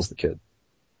he kills the kid.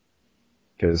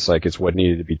 Because it's what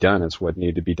needed to be done. It's what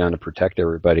needed to be done to protect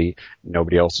everybody.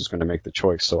 Nobody else is going to make the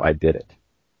choice, so I did it.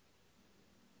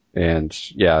 And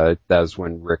yeah, that was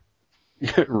when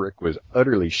Rick was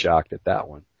utterly shocked at that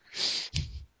one.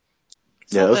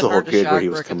 Yeah, that was the whole kid where he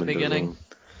was coming to beginning.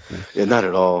 Yeah, not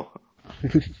at all.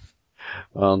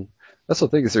 That's the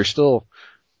thing, is they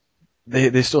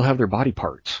still have their body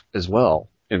parts as well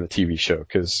in the TV show,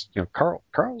 because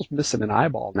Carl's missing an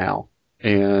eyeball now,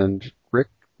 and Rick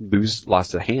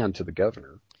lost a hand to the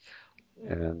governor.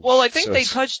 And well, I think they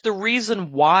touched the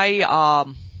reason why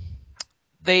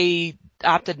they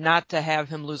opted not to have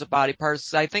him lose a body part.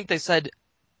 I think they said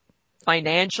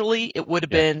financially it would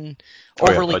have been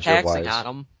overly taxing on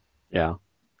him. Yeah.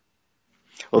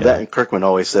 Well, that, and Kirkman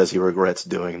always says he regrets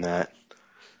doing that.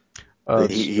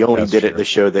 He only did it to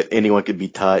show that anyone could be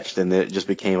touched, and then it just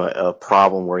became a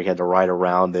problem where he had to write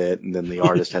around it, and then the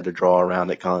artist had to draw around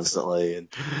it constantly. And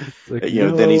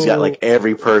then he's got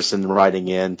every person writing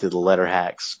in to the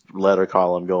letter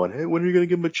column going, "Hey, when are you going to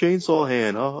give him a chainsaw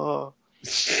hand?"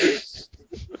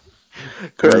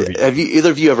 Have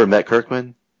either of you ever met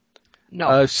Kirkman? No.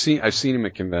 I've seen him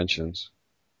at conventions.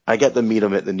 I got to meet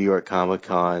him at the New York Comic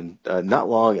Con. Not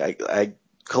long. I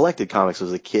collected comics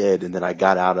as a kid, and then I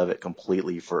got out of it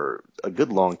completely for a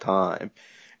good long time.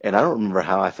 And I don't remember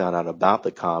how I found out about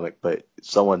the comic, but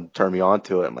someone turned me on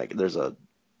to it. I'm like, there's a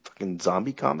fucking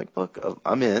zombie comic book.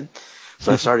 I'm in.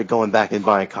 So I started going back and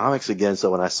buying comics again. So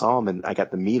when I saw him and I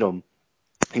got to meet him,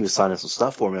 he was signing some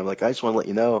stuff for me. I'm like, I just want to let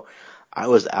you know, I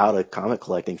was out of comic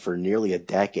collecting for nearly a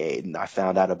decade, and I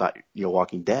found out about,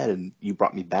 Walking Dead, and you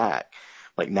brought me back.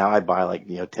 Like now I buy like,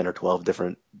 10 or 12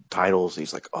 different titles. And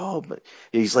he's like, oh, but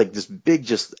he's like this big,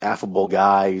 just affable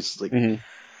guy. He's like,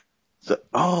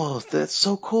 oh, that's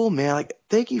so cool, man. Like,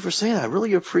 thank you for saying that. I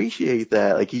really appreciate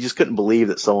that. Like, he just couldn't believe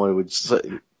that someone would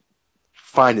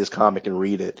find his comic and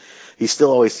read it. He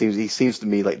seems to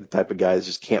me like the type of guy that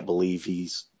just can't believe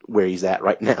he's where he's at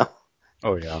right now.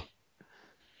 Oh yeah.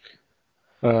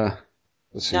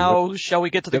 Let's see. Now, shall we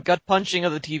get to the gut punching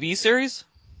of the TV series?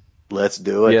 Let's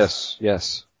do it.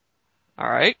 Yes. All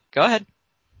right, go ahead.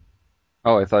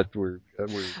 Oh, I thought you were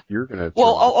gonna.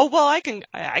 Well, well, I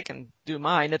can do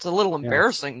mine. It's a little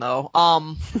embarrassing though.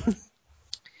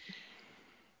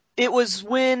 It was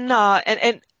when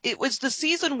and it was the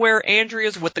season where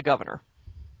Andrea's with the governor.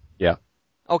 Yeah.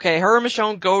 Okay, her and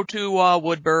Michonne go to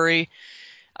Woodbury.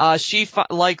 She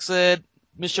likes it.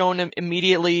 Michonne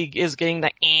immediately is getting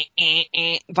the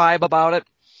vibe about it.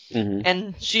 Mm-hmm.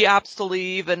 And she opts to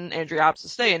leave, and Andrea opts to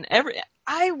stay. And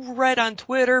I read on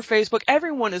Twitter, Facebook,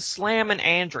 everyone is slamming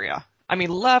Andrea. I mean,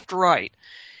 left, right.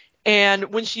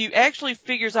 And when she actually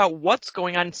figures out what's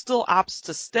going on and still opts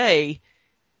to stay,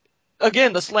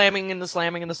 again, the slamming and the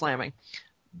slamming and the slamming.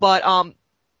 But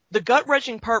the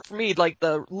gut-wrenching part for me, like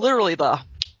literally the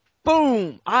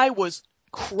boom, I was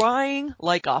crying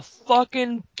like a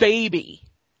fucking baby.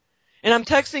 And I'm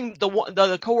texting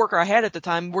the coworker I had at the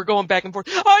time. We're going back and forth.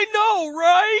 I know,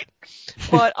 right?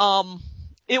 But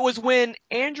it was when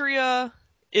Andrea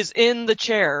is in the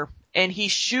chair and he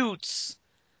shoots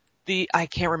I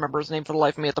can't remember his name for the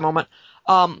life of me at the moment.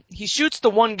 He shoots the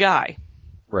one guy.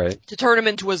 Right. To turn him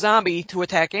into a zombie to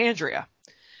attack Andrea.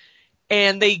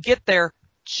 And they get there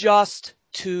just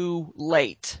too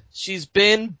late. She's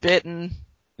been bitten.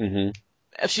 Mm-hmm.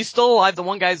 If she's still alive, the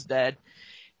one guy's dead.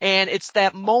 And it's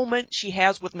that moment she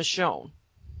has with Michonne.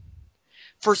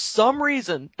 For some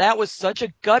reason, that was such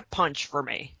a gut punch for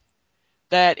me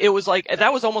that it was like,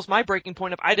 that was almost my breaking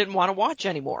point of I didn't want to watch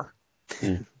anymore.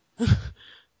 Mm.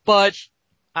 But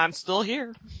I'm still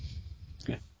here.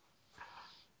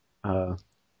 Well,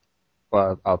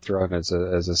 I'll throw in as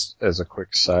a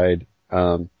quick side.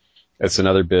 It's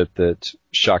another bit that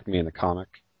shocked me in the comic.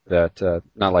 That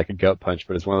not like a gut punch,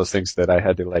 but it's one of those things that I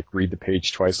had to like read the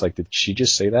page twice. Like, did she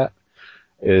just say that?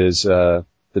 Is the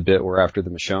bit where after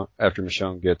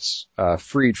Michonne gets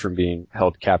freed from being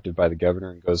held captive by the governor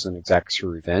and goes and exacts her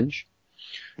revenge.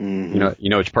 Mm-hmm. You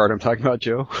know which part I'm talking about,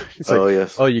 Joe? It's like,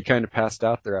 yes. Oh, you kind of passed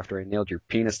out there after I nailed your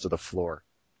penis to the floor.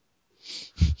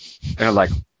 And I'm like,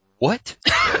 what?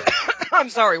 I'm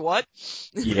sorry, what?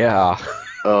 Yeah.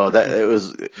 Oh,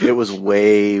 it was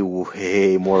way,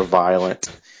 way more violent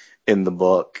in the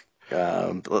book.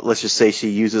 Let's just say she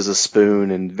uses a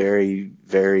spoon in very,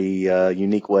 very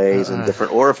unique ways in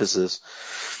different orifices.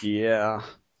 Yeah.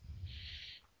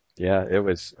 Yeah, it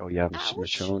was. Oh yeah,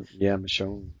 Michonne. Yeah,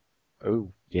 Michonne.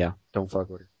 Oh yeah, don't fuck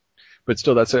with her. But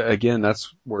still, that's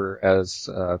where, as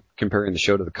comparing the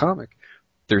show to the comic,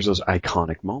 there's those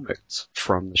iconic moments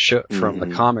from the show, from the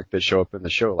comic that show up in the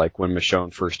show, like when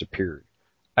Michonne first appeared.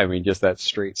 I mean, just that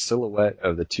straight silhouette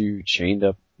of the two chained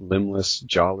up, limbless,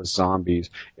 jawless zombies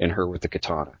and her with the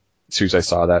katana. As soon as I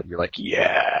saw that, you're like,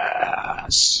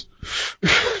 yes!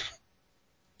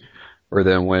 Or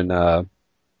then when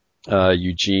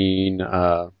Eugene,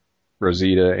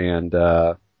 Rosita,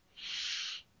 and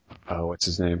what's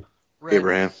his name?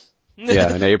 Abraham.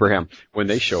 Yeah, and Abraham, when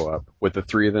they show up with the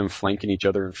three of them flanking each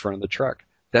other in front of the truck,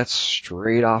 that's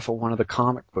straight off of one of the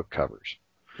comic book covers.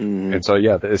 Mm-hmm. And so,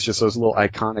 yeah, it's just those little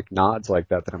iconic nods like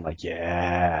that I'm like,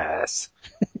 yes.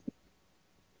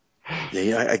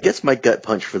 Yeah, I guess my gut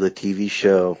punch for the TV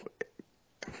show,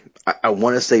 I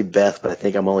want to say Beth, but I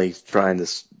think I'm only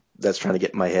that's trying to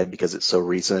get in my head because it's so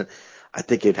recent. I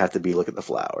think it'd have to be Look at the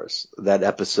Flowers. That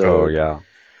episode. Oh, yeah.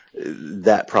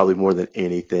 That probably more than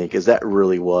anything, because that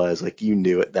really was, like, you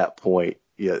knew at that point,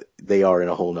 yeah, they are in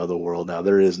a whole nother world now.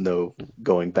 There is no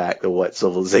going back to what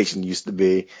civilization used to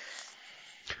be.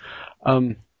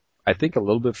 I think a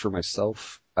little bit for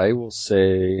myself, I will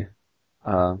say,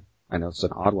 I know it's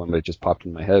an odd one, but it just popped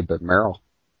in my head, but Merle.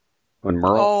 When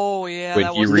Merle. Oh, yeah, when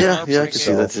that he was Yeah, I can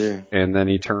see that too. And then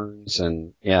he turns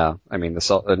and, yeah, I mean,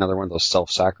 another one of those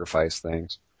self-sacrifice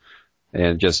things.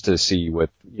 And just to see with,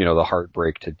 the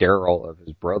heartbreak to Daryl of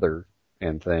his brother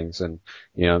and things, and,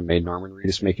 made Norman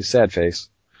Reedus make his sad face.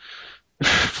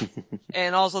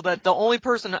 And also that the only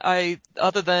person even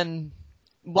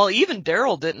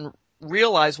Daryl didn't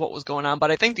realize what was going on,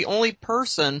 but I think the only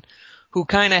person who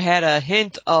kind of had a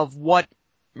hint of what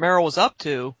Merle was up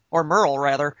to, or Merle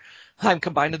rather, I'm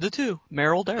combining the two,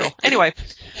 Merle, Daryl. Anyway,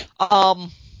 Or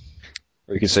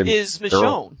you could say is Daryl.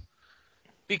 Michonne,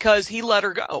 because he let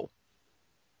her go.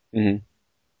 Mm-hmm.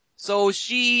 So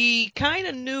she kind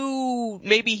of knew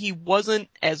maybe he wasn't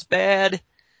as bad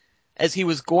as he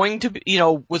was going to be,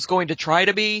 was going to try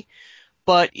to be,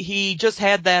 but he just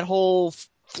had that whole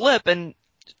flip, and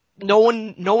no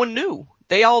one knew.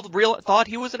 They all thought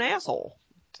he was an asshole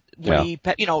when he,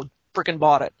 frickin'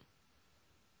 bought it.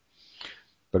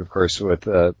 But of course, with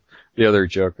the other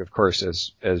joke, of course,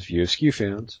 as View Askew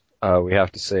fans, we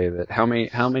have to say that how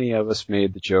many of us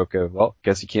made the joke of, well,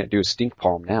 guess you can't do a stink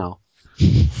palm now.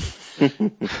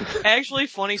 Actually,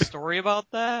 funny story about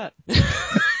that.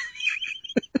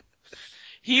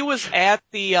 He was at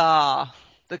the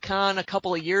con a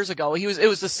couple of years ago. It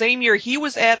was the same year he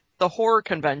was at the horror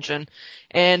convention,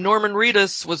 and Norman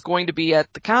Reedus was going to be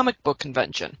at the comic book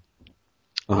convention.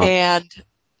 Uh-huh. And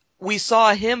we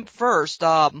saw him first.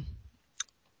 Oh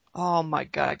my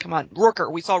God, come on,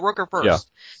 Rooker. We saw Rooker first. Yeah.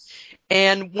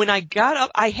 And when I got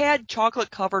up, I had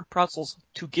chocolate-covered pretzels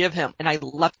to give him, and I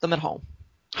left them at home.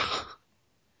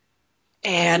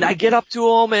 And I get up to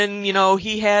him, and,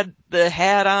 he had this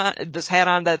hat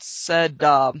on that said,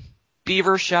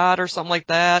 Beaver Shot or something like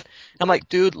that. And I'm like,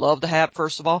 dude, love the hat,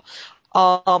 first of all.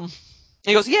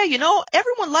 He goes, yeah,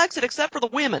 everyone likes it except for the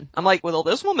women. I'm like, well,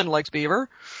 this woman likes Beaver.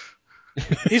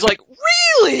 He's like,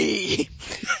 really?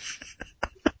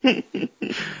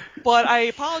 But I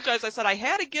apologize. I said, I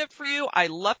had a gift for you. I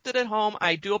left it at home.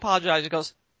 I do apologize. He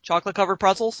goes, chocolate-covered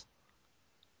pretzels?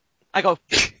 I go,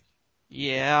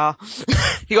 yeah.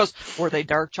 He goes, were they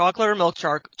dark chocolate or milk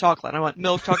chocolate? And I went,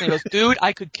 milk chocolate. He goes, dude,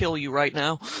 I could kill you right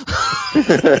now.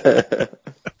 I'm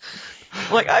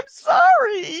like, I'm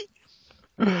sorry.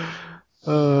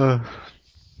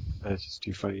 That's just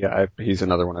too funny. Yeah, he's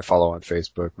another one I follow on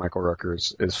Facebook. Michael Rucker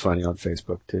is funny on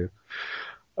Facebook too.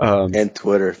 And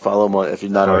Twitter. Follow him if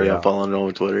you're not already yeah. following him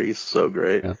on Twitter. He's so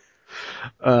great. Yeah.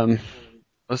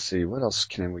 Let's see. What else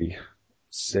can we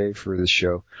say for this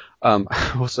show?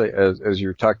 I will say, as you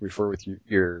were talking before with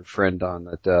your friend on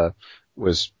that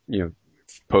was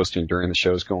posting during the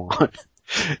shows going on.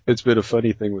 It's been a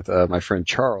funny thing with my friend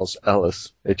Charles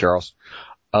Ellis. Hey Charles,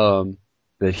 that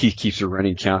he keeps a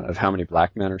running count of how many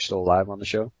black men are still alive on the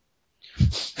show.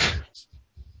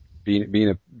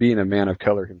 being a man of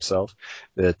color himself,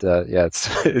 that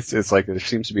it's like there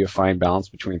seems to be a fine balance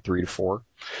between 3 to 4.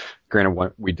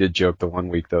 Granted, we did joke the one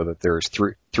week though that there was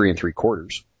 3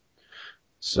 3/4.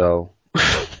 So,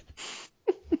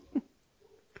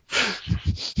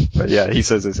 but yeah, he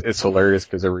says it's hilarious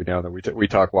because every now and then we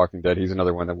talk Walking Dead. He's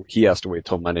another one that he has to wait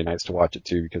till Monday nights to watch it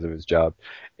too because of his job.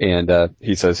 And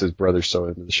he says his brother's so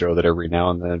into the show that every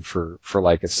now and then for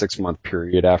like a 6-month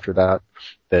period after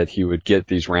that he would get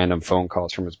these random phone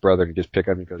calls from his brother to just pick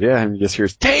up and he goes, yeah, and he just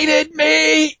hears, "Tainted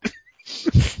me!"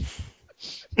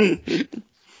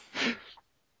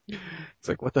 It's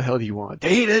like, what the hell do you want?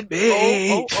 Tainted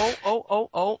me!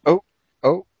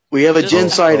 Oh. We have a Jen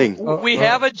sighting. We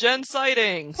have a Jen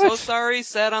sighting. So sorry,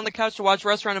 sat on the couch to watch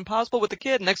Restaurant Impossible with the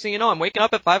kid. Next thing you know, I'm waking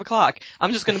up at 5 o'clock.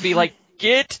 I'm just going to be like,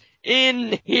 get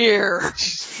in here.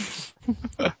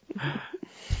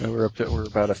 We're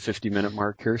about a 50-minute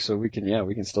mark here, so we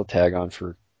can still tag on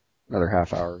for another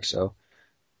half hour or so.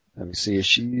 Let me see if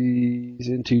she's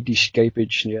into the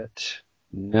Skypeage yet.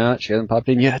 No, she hasn't popped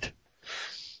in yet.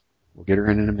 We'll get her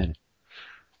in a minute.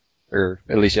 Or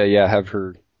at least, have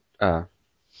her, oh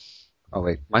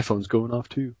wait, my phone's going off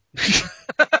too.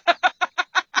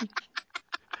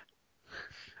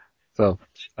 So,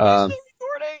 Still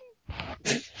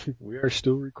recording? We are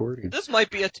still recording. This might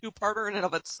be a 2-parter in and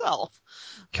of itself.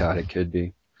 God, it could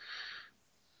be.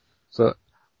 So,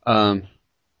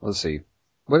 let's see.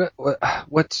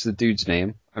 What's the dude's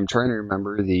name? I'm trying to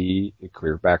remember the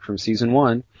clear back from season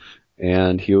 1,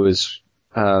 and he was,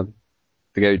 the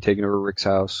guy who'd taken over Rick's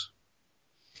house,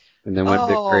 and then went a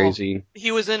bit crazy.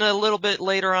 He was in a little bit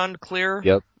later on Clear.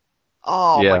 Yep.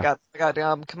 Oh yeah. my God,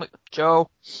 come on, Joe.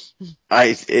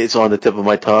 It's on the tip of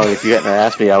my tongue. If you hadn't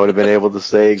asked me, I would have been able to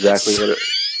say exactly what it.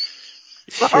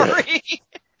 Sorry.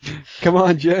 Come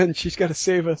on, Jen. She's got to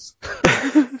save us.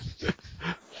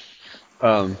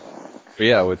 But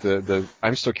yeah, with the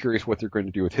I'm still curious what they're going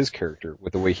to do with his character,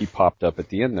 with the way he popped up at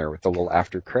the end there, with the little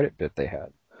after credit bit they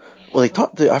had. Well,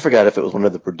 I forgot if it was one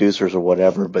of the producers or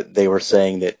whatever, but they were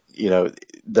saying that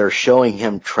they're showing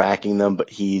him tracking them, but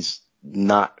he's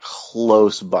not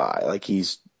close by. Like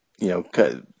he's,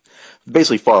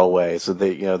 basically far away. So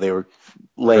they were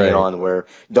laying it on where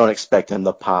don't expect him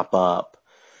to pop up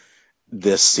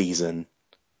this season.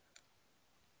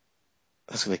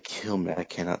 That's going to kill me. I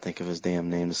cannot think of his damn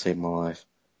name to save my life.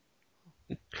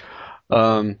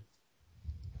 Well,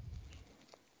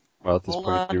 at this Hold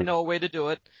point, on, I know a way to do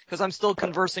it. Because I'm still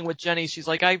conversing with Jenny. She's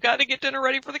like, I've got to get dinner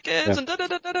ready for the kids, and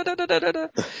da-da-da-da-da-da-da-da.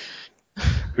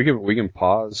 we can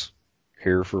pause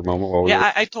here for a moment while we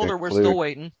I told her we're still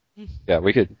waiting. Yeah,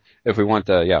 we could, if we want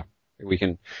to, we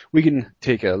can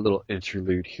take a little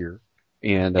interlude here.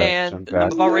 And I'm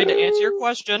about ready to answer your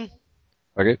question.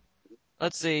 Okay.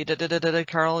 Let's see.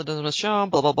 Carl doesn't show.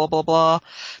 Blah blah blah blah blah.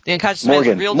 The unconscious man is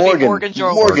revealed to be Morgan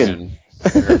Jones. Morgan.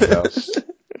 There we go.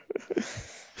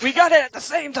 We got it at the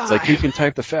same time. It's like, who can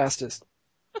type the fastest?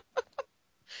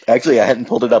 Actually, I hadn't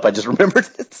pulled it up. I just remembered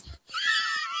it.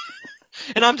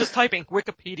 And I'm just typing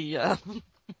Wikipedia.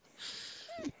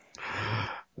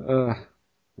 Okay.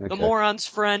 The moron's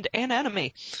friend and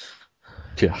enemy.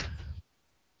 Yeah.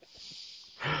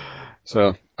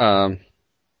 So,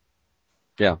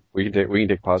 we can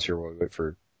take pause here while we wait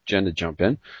for Jen to jump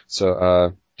in.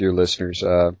 So, dear listeners,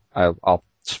 I'll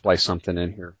splice something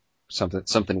in here,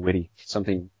 something witty,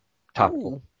 something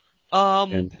topical.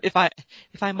 And if I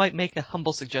might make a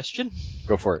humble suggestion,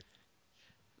 go for it.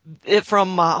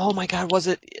 From oh my God, was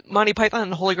it Monty Python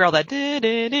and the Holy Grail? That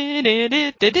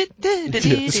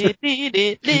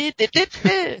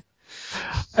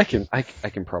I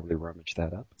can probably rummage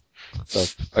that up. So,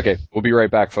 okay, we'll be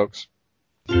right back, folks.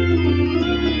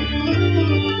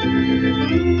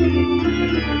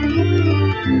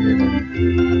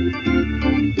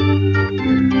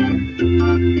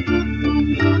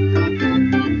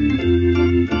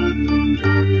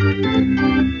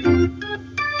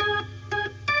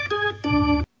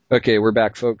 Okay, we're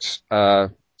back, folks.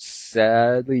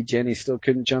 Sadly, Jenny still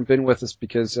couldn't jump in with us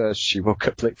because she woke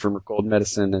up late from her cold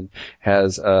medicine and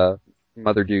has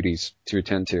mother duties to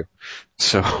attend to.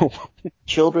 So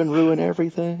children ruin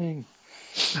everything.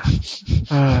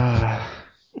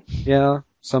 Yeah,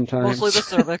 sometimes. Mostly the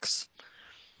cervix.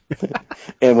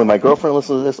 And when my girlfriend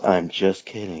listens to this, I'm just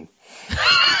kidding.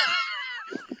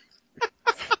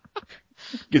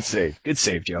 Good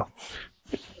save, Joe.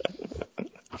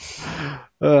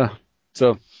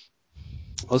 So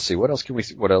let's see. What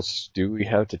else do we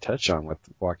have to touch on with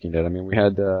Walking Dead? I mean, we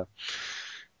had, God,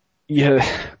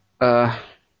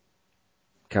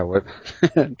 what? I'm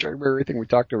trying to remember everything we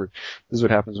talked over. This is what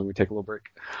happens when we take a little break.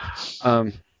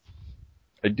 I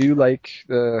do like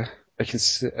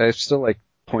I still like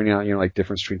pointing out, like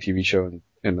difference between TV show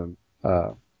and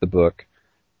the book,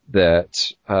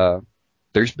 that,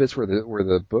 there's bits where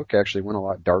the book actually went a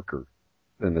lot darker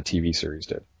than the TV series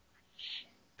did.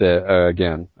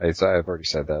 Again, I've already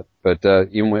said that, but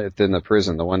even within the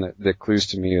prison, the one that clues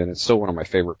to me, and it's still one of my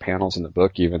favorite panels in the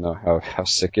book, even though how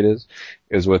sick it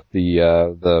is with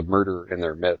the murder in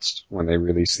their midst when they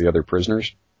release the other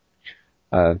prisoners.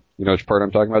 You know which part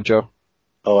I'm talking about, Joe?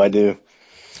 Oh, I do.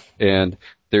 And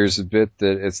there's a bit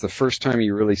that it's the first time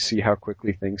you really see how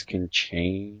quickly things can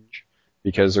change,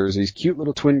 because there's these cute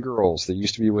little twin girls that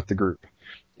used to be with the group,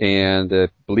 and I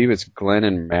believe it's Glenn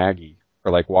and Maggie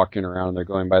are like walking around and they're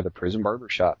going by the prison barber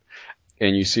shop,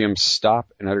 and you see them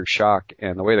stop in utter shock.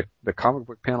 And the way the comic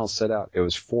book panel set out, it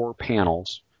was 4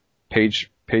 panels,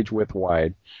 page width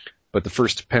wide, but the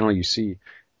first panel you see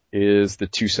is the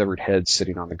 2 severed heads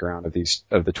sitting on the ground of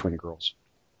the twin girls,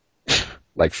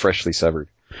 like freshly severed,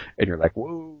 and you're like,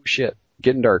 whoa, shit,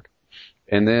 getting dark.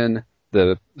 And then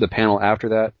the panel after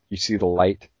that, you see the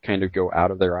light kind of go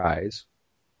out of their eyes,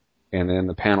 and then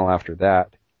the panel after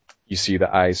that, you see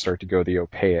the eyes start to go the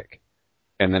opaque.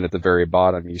 And then at the very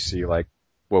bottom, you see like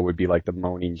what would be like the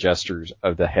moaning gestures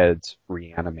of the heads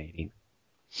reanimating.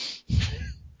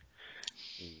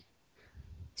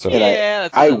 So yeah,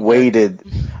 I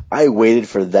waited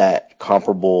for that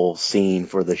comparable scene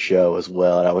for the show as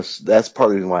well. And that's part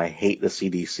of the reason why I hate the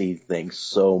CDC thing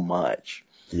so much.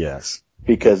 Yes.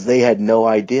 Because they had no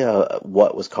idea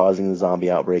what was causing the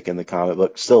zombie outbreak in the comic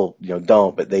book. Still,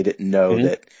 don't, but they didn't know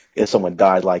that if someone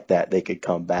died like that, they could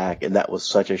come back. And that was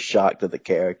such a shock to the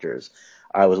characters.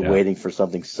 I was waiting for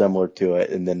something similar to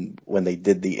it. And then when they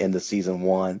did the end of season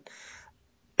 1,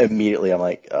 immediately I'm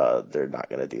like, they're not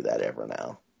going to do that ever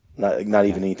now. Not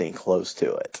even anything close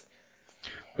to it.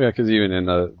 Yeah, because even in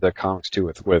the comics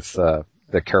too, with the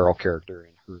Carol character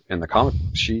in the comic,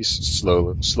 she's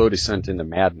slow descent into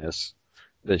madness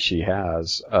that she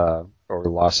has, or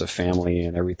loss of family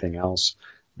and everything else,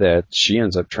 that she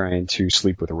ends up trying to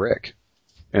sleep with Rick.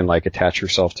 and like attach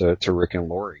herself to Rick and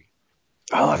Lori.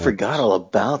 Oh, I forgot all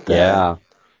about that. Yeah.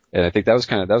 And I think that was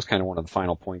kind of one of the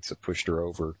final points that pushed her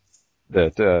over,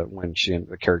 that when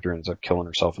the character ends up killing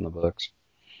herself in the books.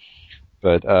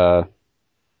 But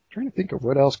trying to think of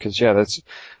what else, because yeah,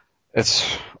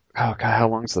 it's oh god, how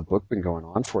long's the book been going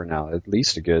on for now? At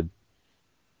least a good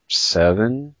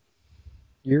 7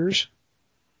 years.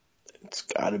 It's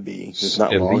got to be. It's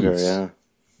not At longer, least. yeah.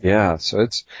 Yeah, so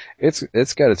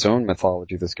it's got its own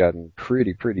mythology that's gotten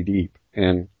pretty deep,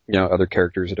 and other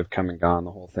characters that have come and gone.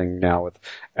 The whole thing now with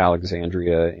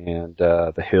Alexandria and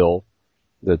the Hill,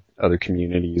 the other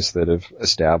communities that have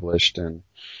established, and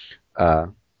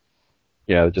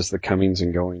just the comings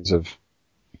and goings of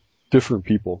different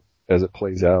people as it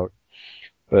plays out.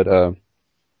 But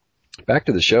back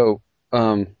to the show,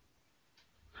 because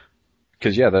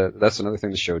that's another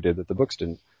thing the show did that the books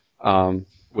didn't.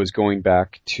 Was going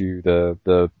back to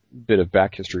the bit of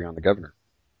back history on the governor,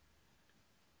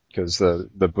 because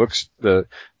the books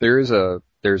there's a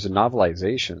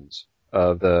novelizations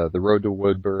of the Road to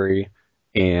Woodbury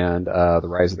and the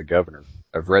Rise of the Governor.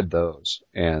 I've read those,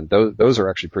 and those are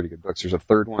actually pretty good books. There's a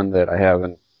third one that I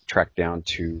haven't tracked down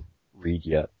to read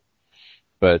yet,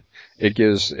 but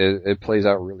it plays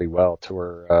out really well to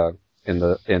where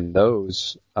in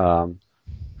those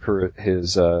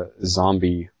his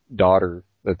zombie daughter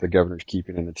that the governor's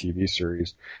keeping in the TV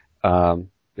series,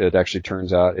 it actually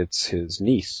turns out it's his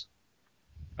niece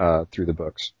through the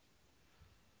books.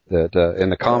 That in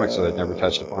the comics I never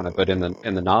touched upon it, but in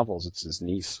the novels it's his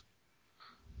niece.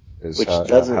 Which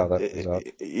doesn't, how that plays out.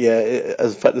 I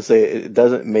was about to say, it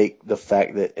doesn't make the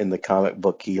fact that in the comic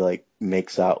book he like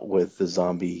makes out with the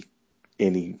zombie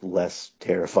any less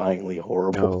terrifyingly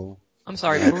horrible. No. I'm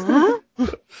sorry. Yeah,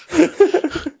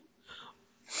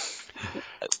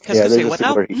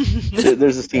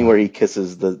 there's a scene where he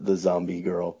kisses the zombie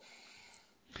girl.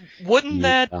 Wouldn't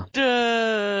that,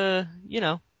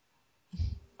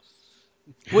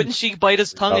 wouldn't she bite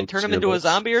his tongue and turn him into a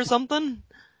zombie or something?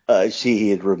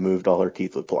 She had removed all her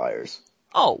teeth with pliers.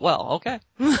 Oh, well, okay.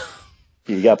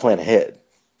 You gotta plan ahead.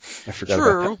 I forgot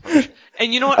True. about that.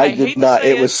 And you know what? I did hate not. To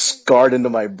say it was scarred into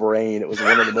my brain. It was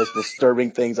one of the most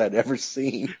disturbing things I'd ever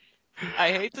seen.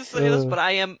 I hate to say this, but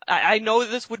I know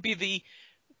this would be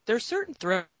there's certain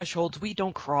thresholds we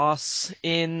don't cross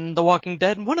in The Walking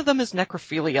Dead, and one of them is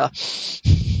necrophilia.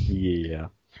 Yeah.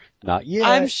 Not yet.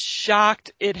 I'm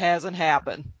shocked it hasn't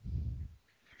happened.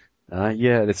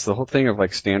 Yeah, it's the whole thing of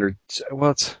like standard.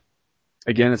 Well,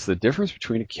 it's the difference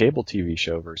between a cable TV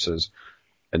show versus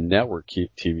a network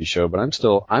TV show. But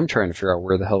I'm trying to figure out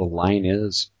where the hell the line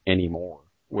is anymore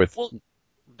with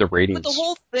the ratings. But the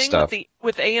whole thing stuff.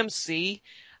 with AMC,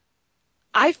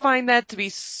 I find that to be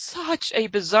such a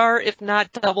bizarre, if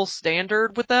not double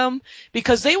standard with them,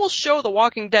 because they will show The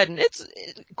Walking Dead and it's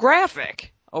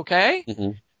graphic, okay?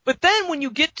 Mm-hmm. But then when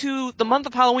you get to the month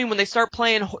of Halloween, when they start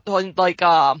playing like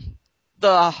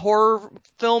the horror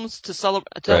films to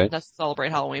celebrate, not to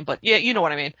celebrate Halloween, but yeah, you know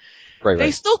what I mean.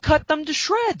 They still cut them to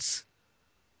shreds.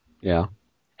 Yeah.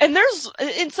 And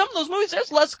in some of those movies,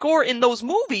 there's less gore in those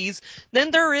movies than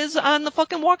there is on the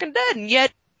fucking Walking Dead, and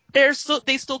yet they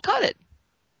still cut it.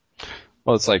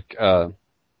 Well, it's like, prime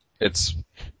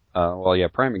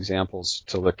examples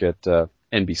to look at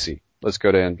NBC. Let's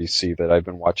go to NBC that I've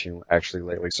been watching actually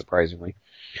lately, surprisingly.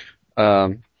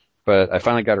 But I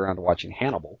finally got around to watching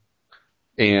Hannibal.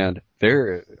 And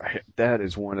that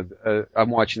is one of the, I'm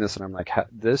watching this and I'm like,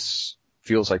 this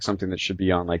feels like something that should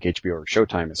be on like HBO or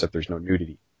Showtime, except there's no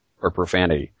nudity or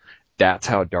profanity. That's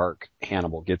how dark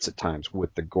Hannibal gets at times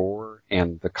with the gore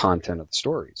and the content of the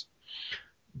stories.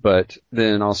 But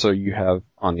then also you have,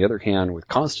 on the other hand, with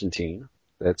Constantine,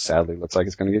 that sadly looks like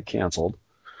it's going to get canceled.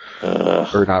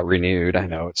 Or not renewed. I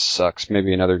know, it sucks.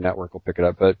 Maybe another network will pick it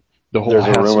up, but the whole There's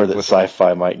a rumor that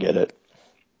Sci-Fi might get it.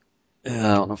 I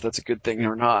don't know if that's a good thing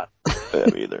or not. Yeah,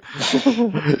 me either.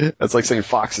 That's like saying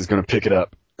Fox is going to pick it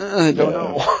up. I don't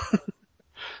know.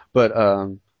 But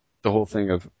the whole thing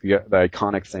of the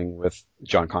iconic thing with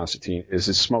John Constantine is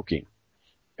his smoking.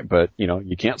 But,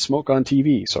 you can't smoke on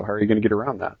TV, so how are you going to get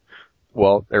around that?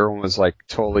 Well, everyone was like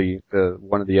totally,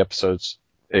 one of the episodes,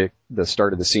 the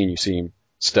start of the scene, you see him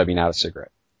stubbing out a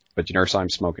cigarette, but you never saw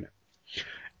him smoking it.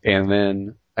 And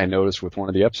then I noticed with one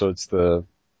of the episodes,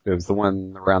 it was the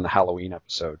one around the Halloween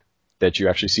episode, that you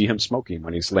actually see him smoking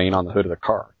when he's laying on the hood of the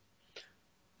car.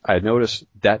 I noticed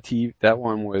that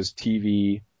one was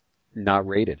TV not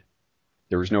rated.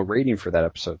 There was no rating for that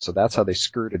episode, so that's how they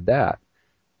skirted that.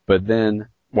 But then,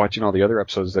 watching all the other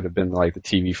episodes that have been like the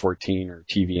TV-14 or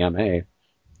TVMA,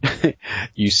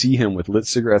 you see him with lit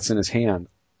cigarettes in his hand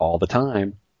all the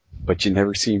time, but you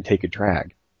never see him take a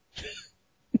drag.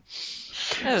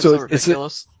 That is So so it's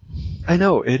ridiculous. I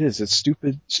know it is. It's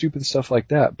stupid stuff like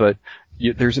that. But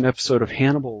there's an episode of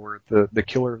Hannibal where the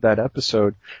killer of that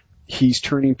episode, he's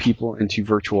turning people into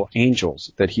virtual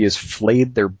angels, that he has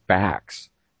flayed their backs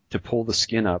to pull the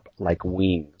skin up like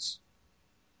wings.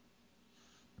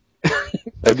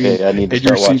 Okay, I need to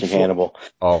start watching Hannibal.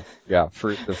 Oh yeah,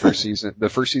 for the first season. The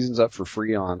first season's up for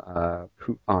free on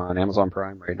Amazon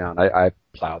Prime right now, and I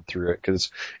plowed through it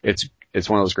because it's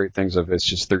one of those great things of it's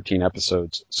just 13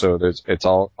 episodes, so it's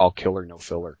all killer, no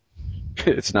filler.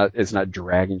 It's not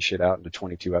dragging shit out into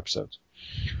 22 episodes.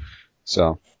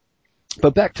 So,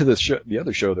 but back to the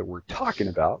other show that we're talking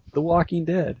about, The Walking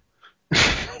Dead.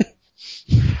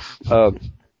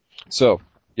 So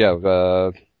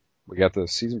yeah, we got the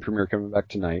season premiere coming back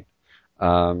tonight.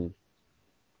 God,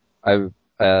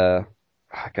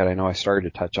 I know I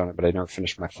started to touch on it, but I never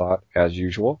finished my thought as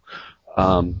usual.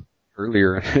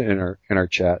 Earlier in our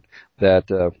chat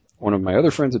that one of my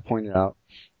other friends had pointed out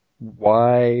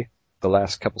why the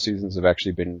last couple seasons have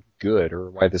actually been good,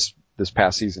 or why this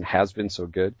past season has been so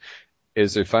good,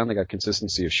 is they finally got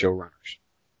consistency of showrunners.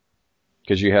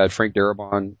 Because you had Frank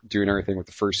Darabont doing everything with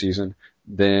the first season,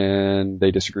 then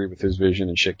they disagreed with his vision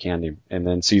and shit canned him. And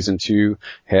then season 2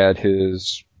 had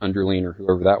his underling or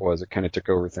whoever that was that kind of took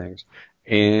over things.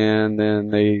 And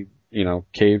then they,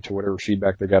 caved to whatever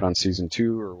feedback they got on season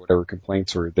 2 or whatever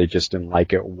complaints, or they just didn't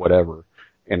like it, whatever.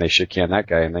 And they shit canned that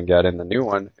guy and then got in the new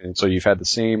one. And so you've had the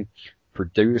same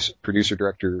producer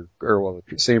director, the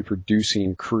same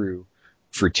producing crew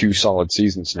for 2 solid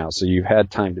seasons now. So you've had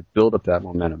time to build up that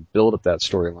momentum, build up that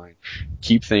storyline,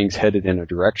 keep things headed in a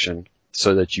direction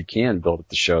so that you can build up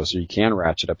the show, so you can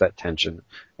ratchet up that tension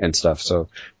and stuff. So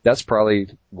that's probably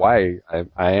why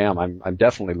I'm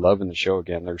definitely loving the show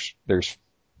again. There's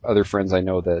other friends I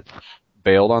know that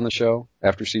bailed on the show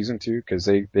after season 2 because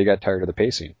they got tired of the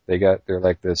pacing. They're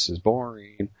like, this is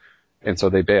boring. And so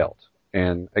they bailed.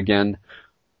 And again,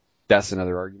 that's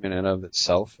another argument in of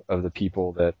itself of the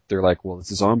people that they're like, well,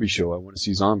 it's a zombie show. I want to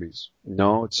see zombies.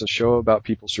 No, it's a show about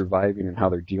people surviving and how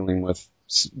they're dealing with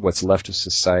what's left of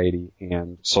society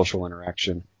and social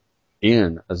interaction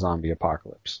in a zombie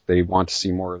apocalypse. They want to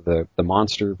see more of the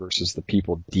monster versus the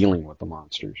people dealing with the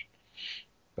monsters.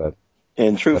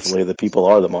 And truthfully, the people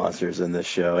are the monsters in this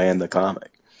show and the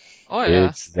comic. Oh yeah.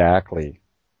 Exactly.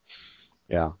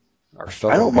 Yeah.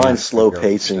 I don't mind slow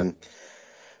pacing.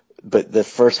 But the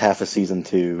first half of season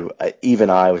 2,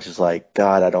 I was just like,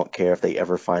 God, I don't care if they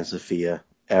ever find Sophia,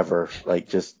 ever. Like,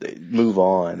 just move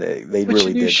on. They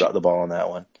really did drop the ball on that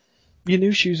one. You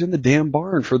knew she was in the damn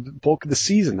barn for the bulk of the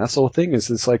season. That's the whole thing.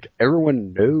 It's like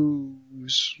everyone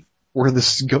knows where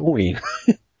this is going.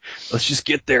 Let's just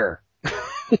get there.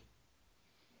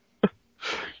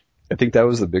 I think that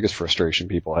was the biggest frustration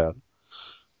people had.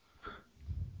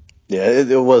 Yeah,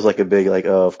 it was like a big, like,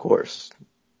 oh, of course.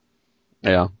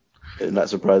 Yeah. Not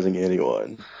surprising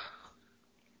anyone.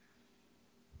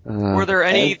 Were there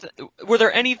any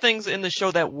things in the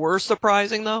show that were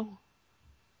surprising though?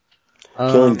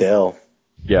 Killing Dale.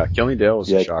 Yeah, Killing Dale was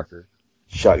a shocker.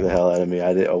 Shocked the hell out of me.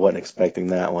 I wasn't expecting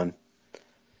that one.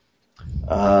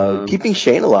 Keeping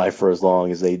Shane alive for as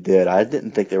long as they did, I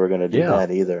didn't think they were going to do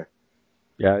that either.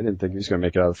 Yeah, I didn't think he was going to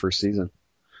make it out of the first season.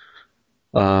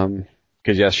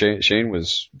 Because Shane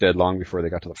was dead long before they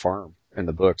got to the farm in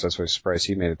the books. That's why I was surprised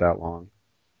he made it that long.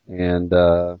 And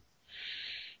well,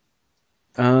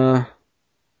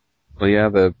 yeah,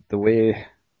 the way,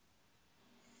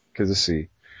 because let's see,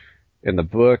 in the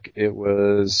book it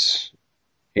was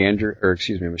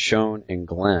Michonne and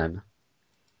Glenn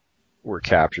were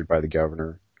captured by the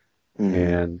governor. Mm-hmm.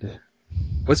 And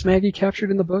was Maggie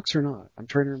captured in the books or not? I'm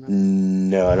trying to remember.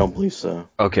 No, I don't believe so.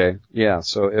 Okay, yeah,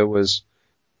 so it was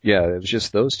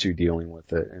just those two dealing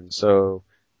with it. And so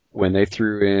when they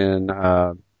threw in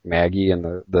Maggie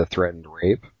and the threatened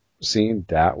rape scene,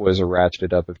 that was a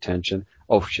ratcheted up of tension.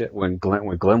 Oh shit, when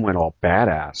Glenn went all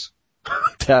badass,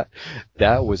 that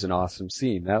was an awesome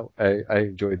scene. That I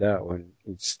enjoyed that when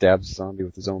he stabs the zombie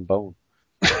with his own bone.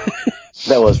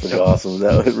 That was pretty awesome.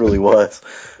 That it really was.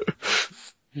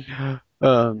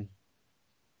 But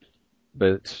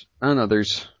I don't know.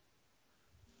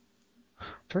 I'm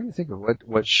trying to think of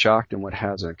what shocked and what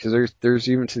hasn't. Because there's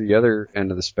even to the other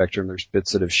end of the spectrum, there's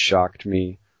bits that have shocked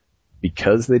me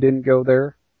because they didn't go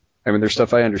there. I mean, there's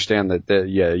stuff I understand that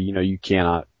you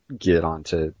cannot get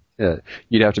onto.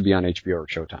 You'd have to be on HBO or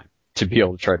Showtime to be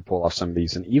able to try to pull off some of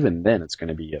these, and even then, it's going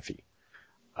to be iffy.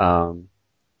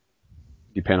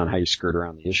 Depending on how you skirt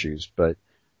around the issues, but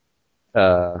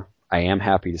I am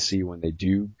happy to see when they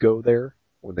do go there,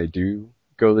 when they do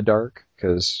go the dark,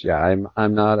 because I'm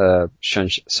not a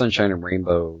sunshine and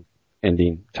rainbow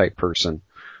ending type person.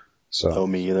 So, Oh,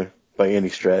 me either, by any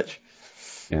stretch.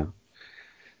 yeah.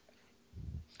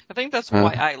 I think that's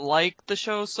why I like the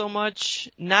show so much.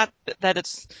 Not that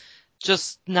it's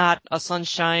just not a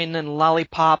sunshine and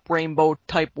lollipop rainbow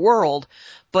type world,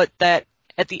 but that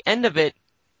at the end of it,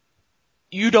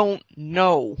 you don't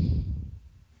know.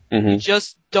 You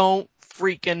just don't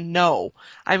freaking know.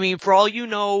 I mean, for all you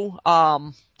know,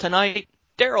 tonight,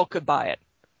 Daryl could buy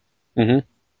it.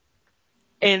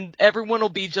 And everyone will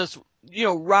be just,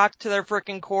 rocked to their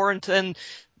freaking core and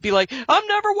be like, I'm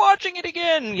never watching it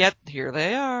again. Yet, here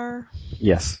they are.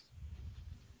 Yes.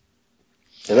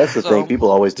 And that's the thing.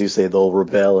 People always do say they'll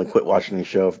rebel and quit watching the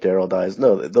show if Daryl dies.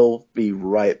 No, they'll be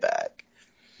right back.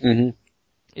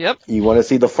 Yep. You want to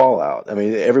see the fallout. I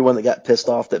mean, everyone that got pissed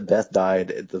off that Beth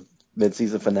died at the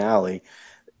mid-season finale,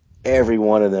 every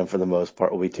one of them, for the most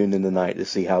part, will be tuned in tonight to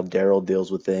see how Daryl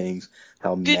deals with things,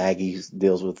 how Maggie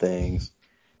deals with things.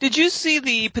 Did you see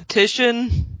the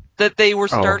petition that they were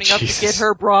starting up to get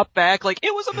her brought back? Like,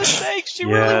 it was a mistake. She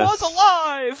really was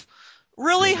alive.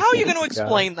 Really? How are you going to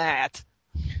explain that?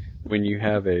 When you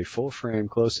have a full frame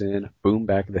close in, boom,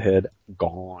 back of the head,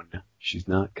 gone. She's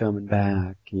not coming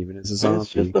back, even as a zombie.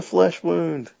 It's just a flesh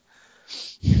wound.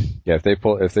 Yeah, if they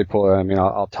pull, I mean,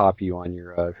 I'll top you on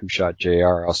your Who Shot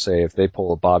JR. I'll say if they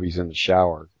pull a Bobby's in the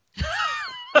shower.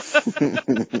 And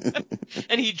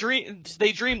they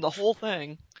dreamed the whole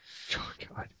thing. Oh,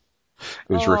 God.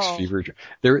 It was Rick's fever dream.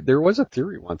 There was a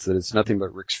theory once that it's nothing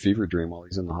but Rick's fever dream while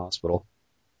he's in the hospital.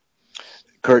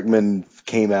 Kirkman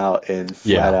came out and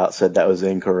flat out said that was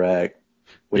incorrect.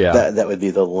 That would be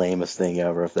the lamest thing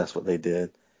ever if that's what they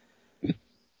did.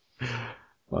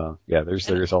 Well, yeah,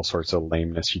 there's all sorts of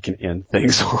lameness you can end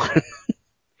things on.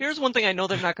 Here's one thing I know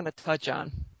they're not going to touch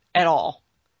on at all.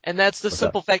 And that's the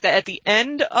simple fact that at the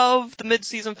end of the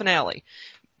mid-season finale,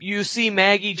 you see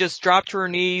Maggie just drop to her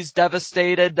knees,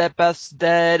 devastated that Beth's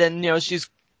dead, and, she's,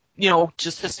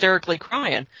 just hysterically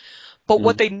crying. But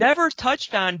what they never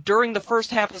touched on during the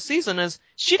first half of the season is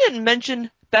she didn't mention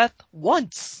Beth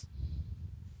once.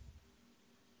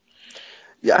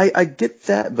 Yeah, I get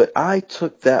that, but I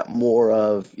took that more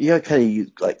of, kind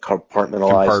of like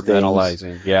compartmentalizing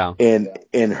things. Yeah.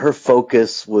 And her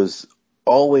focus was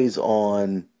always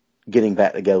on getting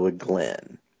back together with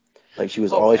Glenn. Like, she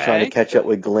was always trying to catch up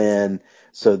with Glenn,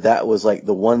 so that was like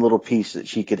the one little piece that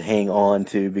she could hang on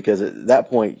to, because at that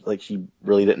point, like, she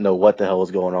really didn't know what the hell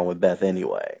was going on with Beth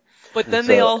anyway. But then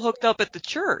they all hooked up at the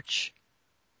church.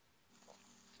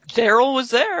 Daryl was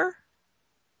there.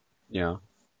 Yeah.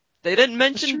 They didn't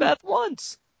mention Beth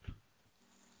once.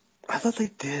 I thought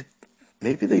they did.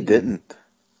 Maybe they didn't.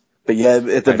 But yeah,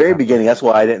 at the very beginning, that's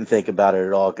why I didn't think about it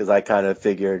at all, because I kind of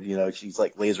figured, she's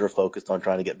like laser focused on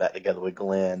trying to get back together with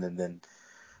Glenn, and then.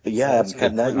 But yeah,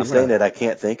 now you're saying it, I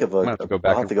can't think of I'll have to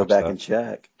go back and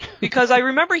check. Because I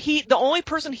remember the only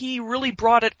person he really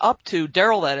brought it up to,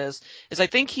 Daryl that is I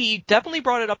think he definitely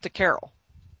brought it up to Carol.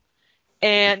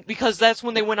 And because that's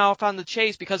when they went off on the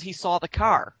chase, because he saw the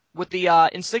car with the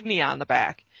insignia on the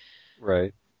back.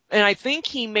 Right. And I think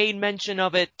he made mention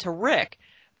of it to Rick,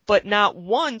 but not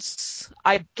once.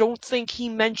 I don't think he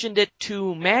mentioned it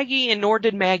to Maggie, and nor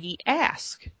did Maggie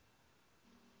ask.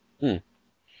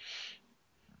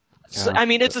 So, I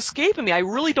mean, it's escaping me. I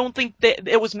really don't think that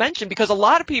it was mentioned, because a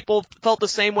lot of people felt the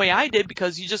same way I did,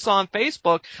 because you just saw on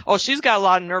Facebook, she's got a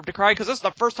lot of nerve to cry because this is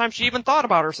the first time she even thought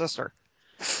about her sister.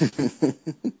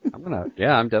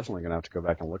 I'm definitely gonna have to go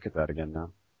back and look at that again now.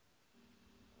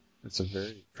 It's a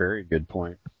very, very good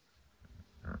point.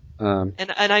 And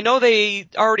I know they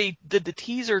already did the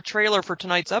teaser trailer for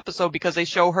tonight's episode, because they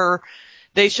show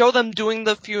them doing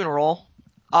the funeral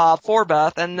for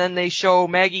Beth, and then they show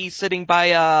Maggie sitting by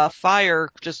a fire,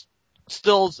 just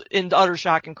still in utter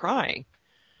shock and crying.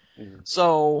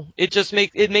 So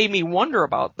it made me wonder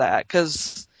about that,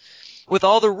 because with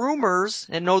all the rumors,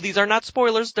 and no, these are not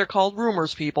spoilers, they're called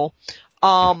rumors, people.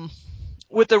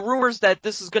 With the rumors that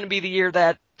this is going to be the year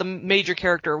that the major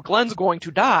character of Glenn's going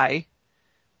to die,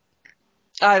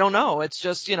 I don't know. It's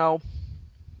just,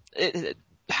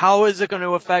 how is it going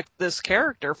to affect this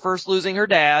character? First losing her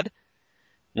dad,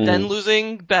 then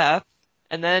losing Beth,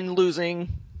 and then losing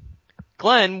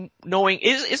Glenn, knowing,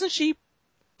 isn't she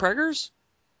preggers?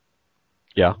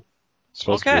 Yeah.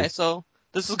 Okay, so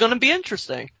this is going to be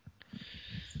interesting.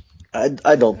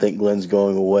 I don't think Glenn's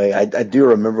going away. I do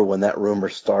remember when that rumor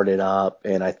started up,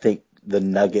 and I think the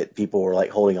nugget people were like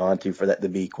holding on to for that to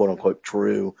be quote unquote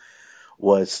true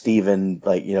was Steven,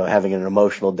 like, having an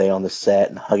emotional day on the set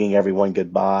and hugging everyone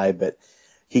goodbye, but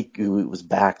he was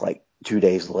back like 2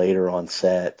 days later on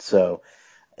set. So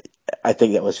I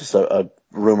think that was just a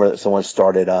rumor that someone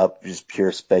started up, just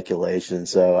pure speculation.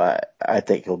 So I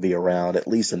think he'll be around at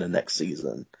least in the next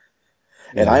season.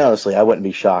 And Yeah. I wouldn't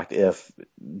be shocked if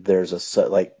there's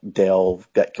like Dale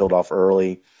got killed off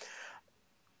early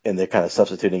and they're kind of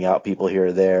substituting out people here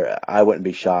or there. I wouldn't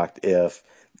be shocked if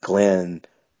Glenn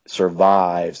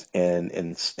survives and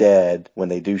instead, when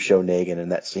they do show Negan in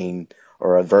that scene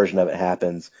or a version of it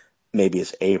happens, maybe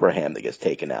it's Abraham that gets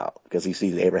taken out because he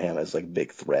sees Abraham as like a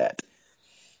big threat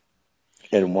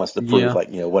and wants to prove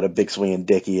what a big swinging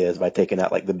dick he is by taking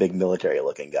out like the big military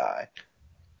looking guy.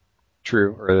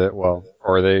 True.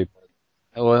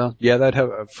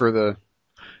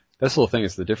 That's the whole thing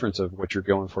is the difference of what you're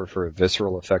going for a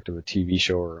visceral effect of a TV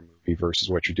show or a movie versus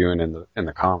what you're doing in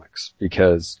the comics.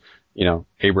 Because,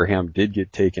 Abraham did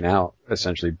get taken out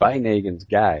essentially by Negan's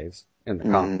guys in the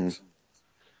comics.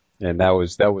 And that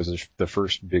was the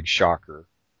first big shocker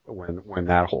when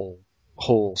that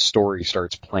whole story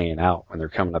starts playing out when they're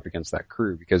coming up against that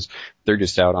crew because they're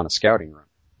just out on a scouting run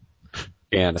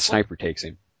and a sniper takes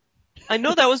him. I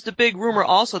know that was the big rumor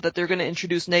also that they're going to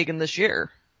introduce Negan this year.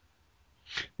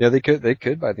 Yeah, they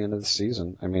could by the end of the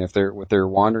season. I mean, with their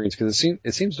wanderings, because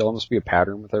it seems to almost be a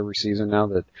pattern with every season now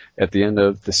that at the end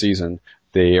of the season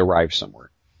they arrive somewhere.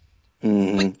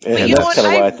 Mm-hmm. But and that's kind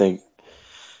of why I think.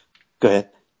 Go ahead.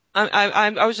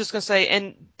 I was just going to say,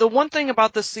 and the one thing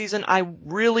about this season I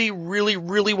really, really,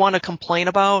 really want to complain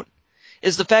about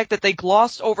is the fact that they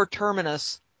glossed over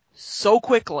Terminus so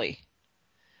quickly.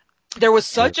 There was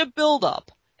such a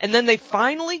build-up, and then they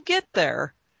finally get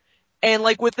there, and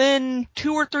like within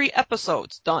 2 or 3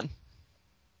 episodes, done.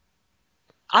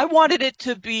 I wanted it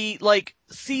to be like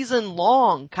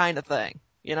season-long kind of thing,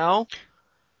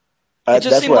 It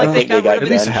just seemed like they got rid of at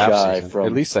least it. a half season.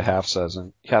 At least a half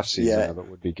season of it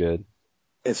would be good.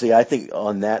 And see, I think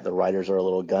on that the writers are a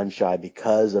little gun shy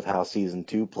because of how season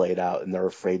 2 played out, and they're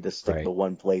afraid to stick to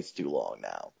one place too long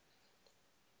now.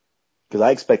 Because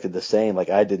I expected the same. Like,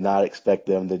 I did not expect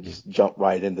them to just jump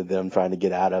right into them trying to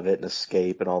get out of it and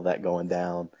escape and all that going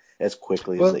down as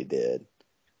quickly as they did.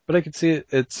 But I could see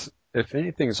it's, if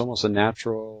anything, it's almost a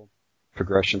natural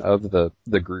progression of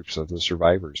the groups of the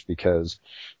survivors because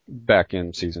back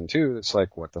in season 2, it's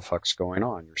like, what the fuck's going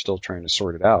on? You're still trying to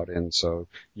sort it out. And so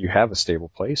you have a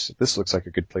stable place. This looks like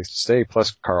a good place to stay.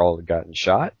 Plus Carl had gotten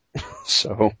shot.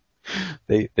 So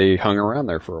they hung around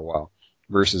there for a while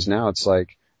versus now it's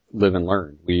like, live and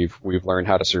learn. We've learned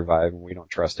how to survive and we don't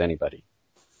trust anybody.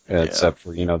 Except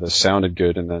for, this sounded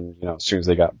good and then, as soon as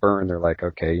they got burned, they're like,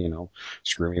 okay,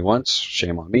 screw me once,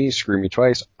 shame on me, screw me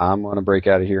twice, I'm gonna break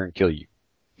out of here and kill you.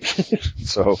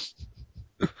 So.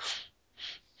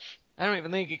 I don't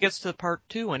even think it gets to part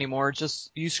 2 anymore. It's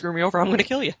just, you screw me over, I'm gonna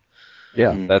kill you.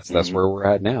 Yeah, that's where we're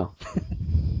at now.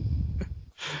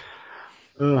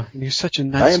 He's such a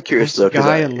nice, I am curious, though,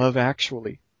 guy in Love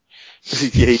Actually.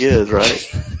 Yeah, he is, right?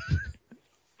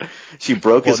 She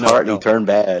broke his heart and he turned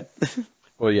bad.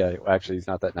 Well, yeah, actually, he's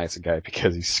not that nice a guy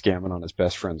because he's scamming on his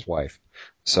best friend's wife.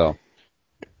 So.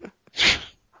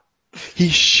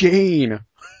 He's Shane!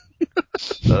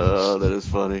 Oh, that is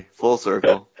funny. Full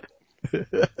circle.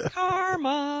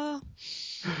 Karma!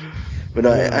 But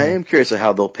I am curious of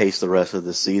how they'll pace the rest of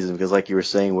the season because like you were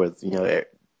saying with,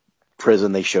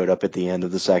 prison, they showed up at the end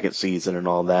of the second season and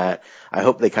all that. I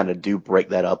hope they kind of do break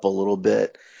that up a little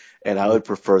bit. And I would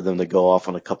prefer them to go off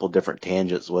on a couple different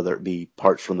tangents, whether it be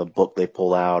parts from the book they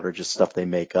pull out or just stuff they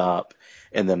make up,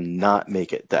 and them not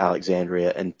make it to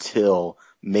Alexandria until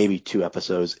maybe 2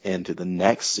 episodes into the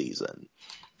next season.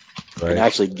 Right. And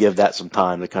actually give that some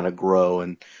time to kind of grow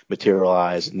and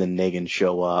materialize and then Negan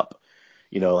show up.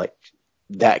 Like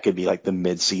that could be like the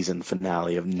mid-season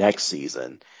finale of next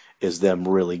season is them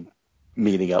really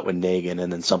meeting up with Negan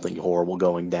and then something horrible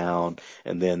going down.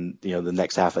 And then, the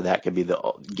next half of that could be the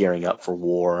gearing up for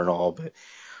war and all. But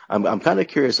I'm kind of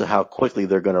curious of how quickly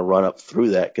they're going to run up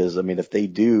through that. Cause I mean, if they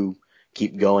do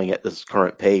keep going at this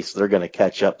current pace, they're going to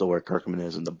catch up to where Kirkman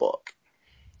is in the book.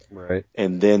 Right.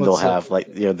 And then they'll have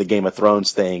the Game of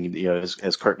Thrones thing,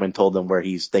 has Kirkman told them where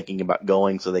he's thinking about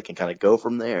going so they can kind of go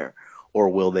from there? Or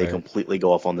will they completely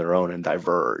go off on their own and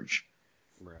diverge?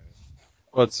 Right.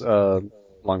 Well, it's,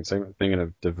 long segment thinking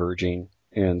of diverging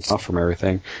and stuff from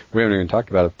everything. We haven't even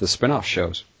talked about it. The spin-off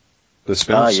shows. The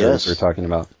spin-off shows we're talking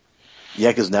about.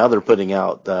 Yeah, because now they're putting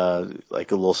out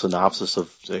like a little synopsis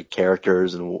of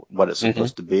characters and what it's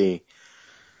supposed to be.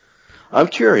 I'm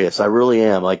curious. I really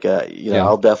am. Like,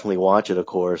 I'll definitely watch it, of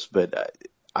course, but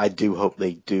I do hope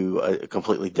they do a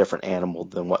completely different animal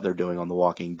than what they're doing on The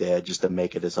Walking Dead, just to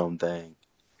make it its own thing.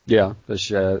 Yeah,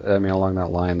 along that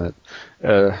line that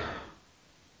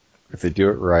if they do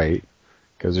it right,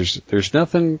 because there's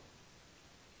nothing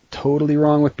totally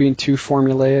wrong with being too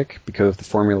formulaic, because if the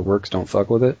formula works, don't fuck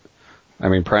with it. I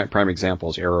mean, prime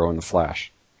example is Arrow and the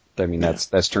Flash. I mean,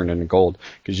 that's turned into gold.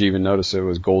 Because you even notice it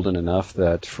was golden enough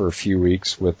that for a few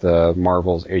weeks with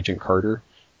Marvel's Agent Carter,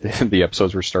 the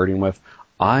episodes were starting with,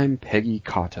 "I'm Peggy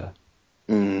Carter."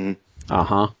 Mm.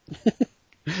 Uh-huh.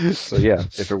 So yeah,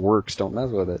 if it works, don't mess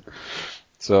with it.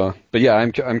 So, but yeah,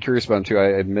 I'm curious about him too. I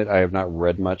admit I have not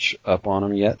read much up on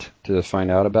him yet to find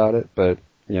out about it, but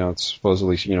it's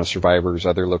supposedly survivors,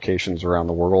 other locations around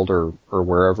the world or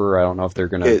wherever. I don't know if they're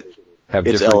gonna have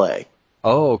it's different. L.A.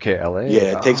 Oh, okay, L.A.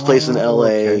 Yeah, it takes place in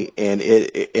L.A.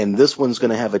 Okay. and this one's going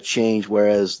to have a change,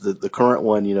 whereas the current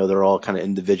one, they're all kind of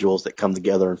individuals that come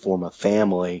together and form a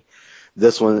family.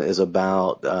 This one is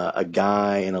about a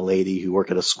guy and a lady who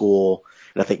work at a school,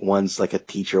 and I think one's like a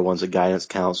teacher, one's a guidance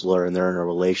counselor, and they're in a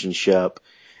relationship.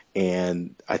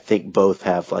 And I think both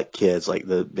have like kids, like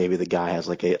maybe the guy has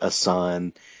like a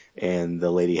son, and the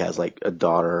lady has like a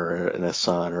daughter and a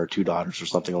son, or two daughters or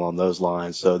something along those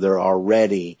lines. So they're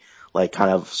already like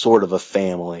kind of sort of a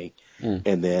family,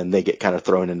 and then they get kind of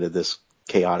thrown into this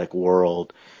chaotic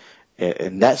world.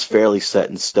 And that's fairly set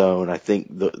in stone. I think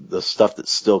the stuff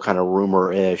that's still kind of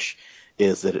rumor-ish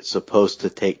is that it's supposed to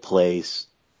take place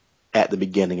at the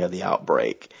beginning of the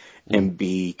outbreak and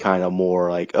be kind of more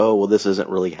like, oh, well, this isn't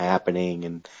really happening.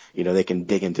 And, they can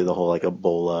dig into the whole like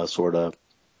Ebola sort of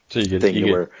thing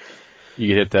where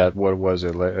you hit that, what was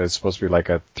it? It's supposed to be like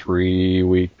a 3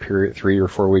 or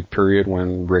 4 week period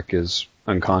when Rick is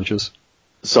unconscious.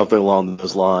 Something along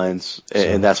those lines,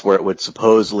 and that's where it would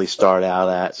supposedly start out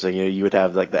at. So, you would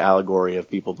have like the allegory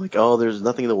of people like, oh, there's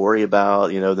nothing to worry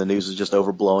about. The news is just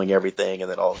overblowing everything.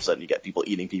 And then all of a sudden you get people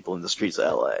eating people in the streets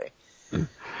of LA.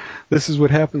 This is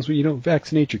what happens when you don't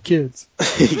vaccinate your kids.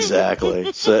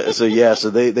 Exactly. So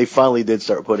they finally did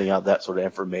start putting out that sort of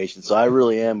information. So I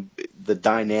really am the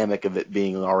dynamic of it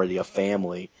being already a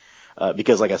family,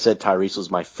 because like I said, Tyrese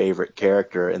was my favorite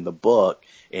character in the book,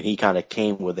 and he kind of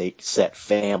came with a set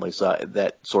family. So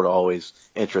that sort of always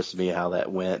interests me how that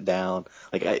went down.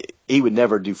 Like he would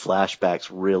never do flashbacks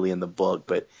really in the book,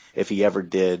 but if he ever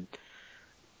did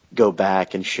go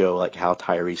back and show like how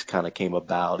Tyrese kind of came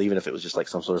about, even if it was just like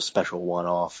some sort of special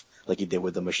one-off, like he did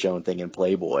with the Michonne thing in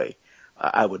Playboy,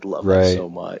 I would love that so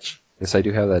much. Yes, I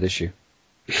do have that issue.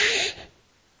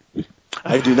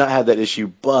 I do not have that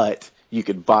issue, but you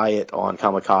could buy it on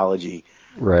Comicology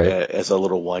as a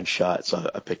little one-shot, so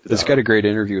I picked it up. It's got a great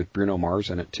interview with Bruno Mars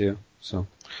in it too. So.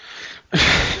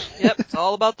 Yep, it's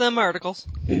all about them articles.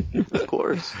 Of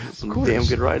course. Some damn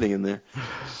good writing in there.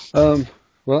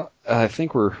 Well, I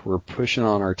think we're pushing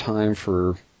on our time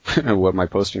for what my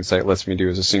posting site lets me do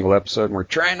is a single episode, and we're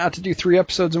trying not to do 3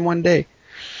 episodes in one day.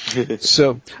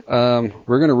 So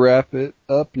we're going to wrap it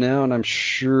up now, and I'm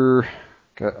sure,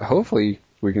 hopefully,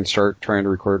 we can start trying to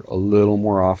record a little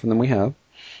more often than we have.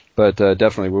 But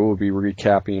definitely, we will be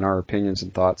recapping our opinions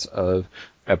and thoughts of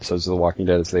episodes of The Walking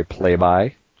Dead as they play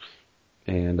by,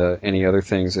 and any other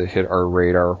things that hit our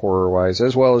radar horror-wise,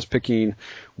 as well as picking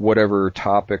whatever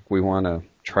topic we want to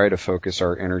try to focus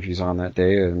our energies on that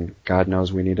day, and God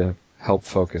knows we need to help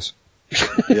focus.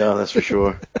 Yeah, that's for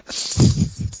sure.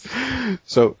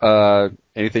 So,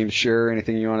 anything to share,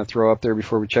 anything you want to throw up there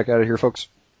before we check out of here, folks?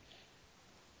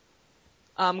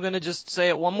 I'm going to just say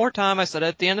it one more time. I said it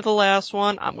at the end of the last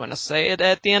one. I'm going to say it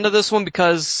at the end of this one,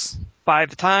 because by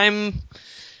the time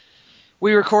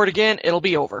we record again, it'll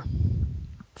be over.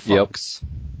 Folks,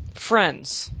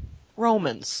 friends,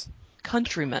 Romans,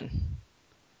 countrymen,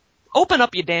 open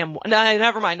up, you damn... No,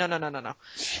 never mind. No.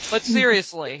 But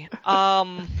seriously,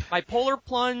 my Polar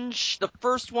Plunge, the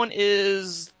first one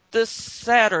is this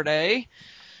Saturday.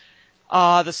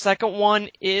 The second one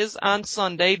is on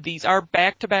Sunday. These are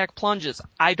back-to-back plunges.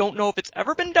 I don't know if it's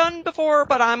ever been done before,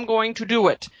 but I'm going to do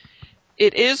it.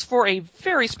 It is for a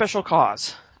very special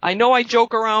cause. I know I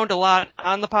joke around a lot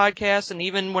on the podcast, and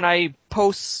even when I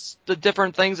post the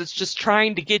different things, it's just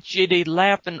trying to get you to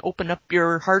laugh and open up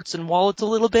your hearts and wallets a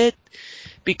little bit,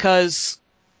 because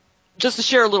just to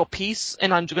share a little piece,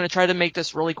 and I'm going to try to make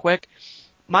this really quick,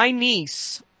 my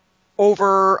niece,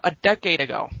 over a decade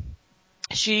ago,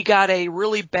 she got a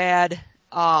really bad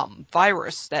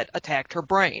virus that attacked her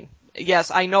brain. Yes,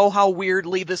 I know how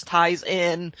weirdly this ties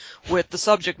in with the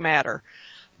subject matter,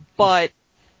 but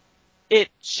it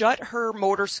shut her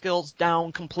motor skills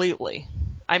down completely.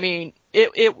 I mean,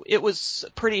 it was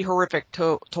pretty horrific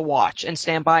to watch and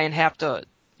stand by and have to,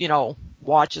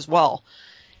 watch as well.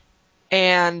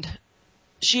 And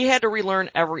she had to relearn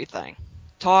everything.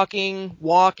 Talking,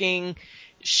 walking.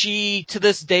 She, to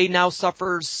this day, now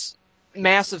suffers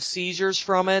massive seizures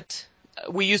from it.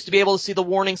 We used to be able to see the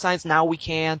warning signs, now we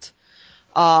can't.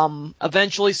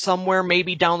 Eventually, somewhere,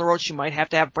 maybe down the road, she might have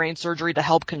to have brain surgery to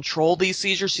help control these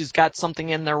seizures. She's got something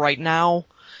in there right now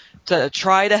to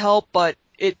try to help, but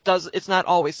it's not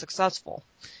always successful.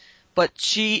 But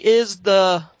she is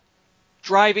the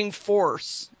driving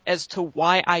force as to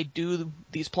why I do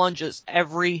these plunges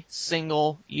every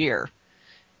single year.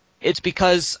 It's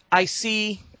because I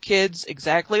see kids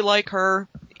exactly like her,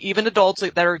 even adults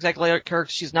that are exactly like her.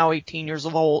 She's now 18 years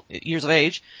of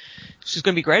age. She's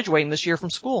going to be graduating this year from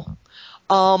school.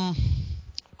 But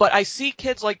I see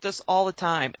kids like this all the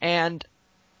time, and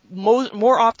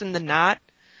more often than not,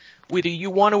 whether you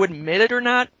want to admit it or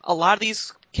not, a lot of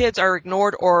these kids are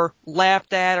ignored or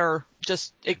laughed at or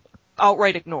just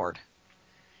outright ignored.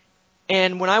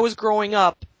 And when I was growing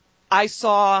up, I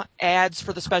saw ads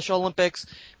for the Special Olympics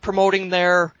promoting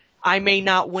their I may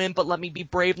not win, but let me be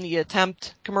brave in the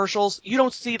attempt commercials. You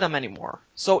don't see them anymore.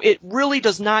 So it really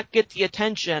does not get the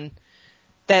attention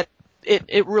that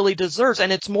it really deserves.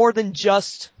 And it's more than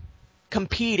just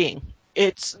competing.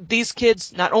 It's these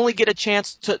kids not only get a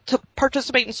chance to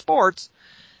participate in sports,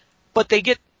 but they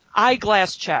get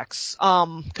eyeglass checks.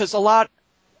 'Cause a lot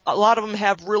of them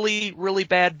have really, really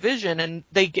bad vision, and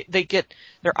they get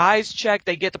their eyes checked.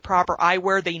 They get the proper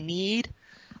eyewear they need.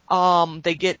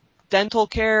 They get dental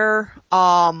care,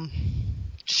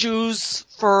 shoes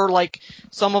for, like,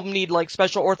 some of them need, like,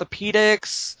 special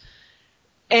orthopedics.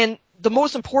 And the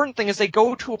most important thing is they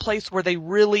go to a place where they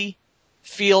really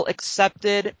feel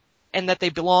accepted and that they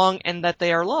belong and that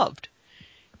they are loved.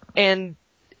 And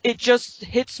it just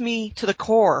hits me to the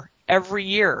core every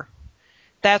year.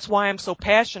 That's why I'm so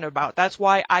passionate about it. That's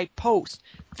why I post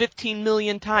 15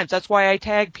 million times. That's why I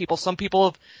tag people. Some people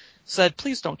have said,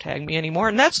 please don't tag me anymore.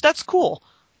 And that's cool.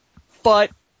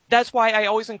 But that's why I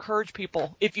always encourage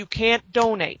people, if you can't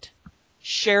donate,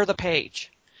 share the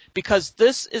page. Because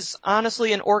this is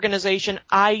honestly an organization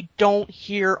I don't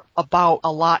hear about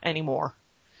a lot anymore.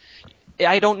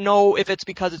 I don't know if it's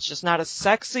because it's just not as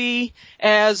sexy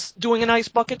as doing an ice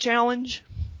bucket challenge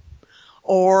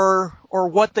or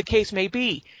what the case may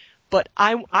be. But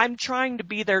I'm trying to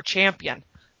be their champion.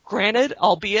 Granted,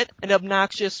 albeit an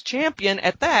obnoxious champion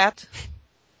at that,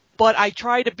 but I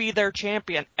try to be their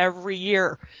champion every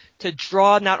year to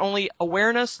draw not only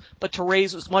awareness, but to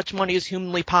raise as much money as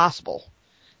humanly possible.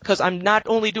 Because I'm not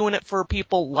only doing it for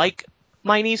people like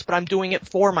my niece, but I'm doing it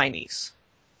for my niece.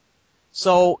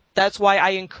 So that's why I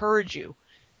encourage you.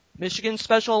 Michigan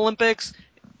Special Olympics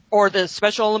or the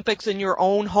Special Olympics in your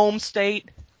own home state,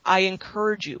 I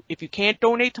encourage you. If you can't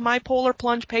donate to my Polar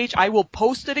Plunge page, I will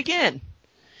post it again.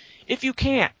 If you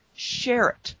can't, share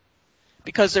it.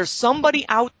 Because there's somebody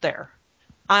out there,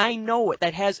 I know it,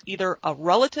 that has either a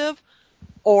relative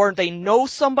or they know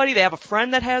somebody, they have a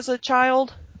friend that has a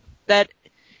child that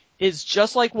is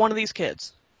just like one of these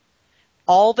kids.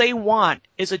 All they want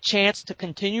is a chance to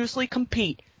continuously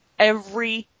compete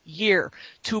every year,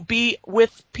 to be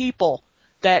with people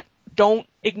that don't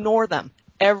ignore them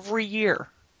every year.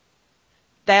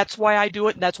 That's why I do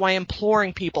it, and that's why I'm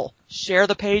imploring people, share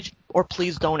the page or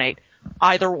please donate.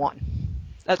 Either one.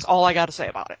 That's all I got to say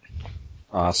about it.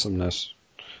 Awesomeness.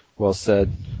 Well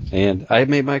said. And I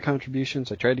made my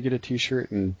contributions. I tried to get a t-shirt,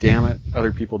 and damn it,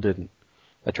 other people didn't.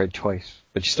 I tried twice,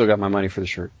 but you still got my money for the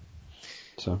shirt.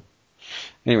 So,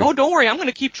 anyway. Oh, don't worry, I'm going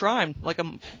to keep trying.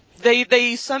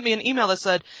 They sent me an email that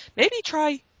said, maybe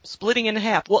try splitting in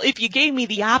half. Well, if you gave me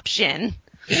the option,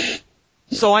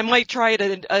 so I might try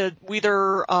it at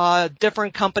either a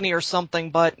different company or something,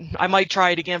 but I might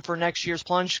try it again for next year's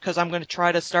plunge because I'm going to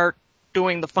try to start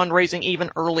doing the fundraising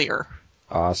even earlier.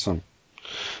 Awesome.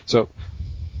 So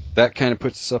that kind of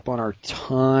puts us up on our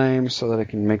time so that I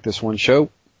can make this one show.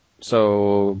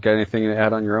 So, got anything to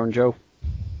add on your own, Joe?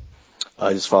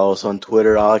 Just follow us on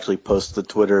Twitter. I'll actually post the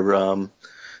Twitter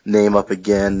name up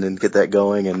again and get that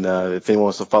going. And if anyone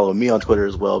wants to follow me on Twitter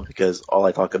as well, because all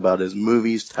I talk about is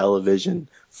movies, television,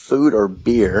 food, or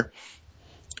beer,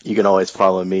 you can always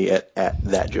follow me at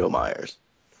that Joe Myers.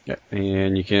 Yeah,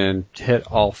 and you can hit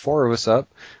all four of us up.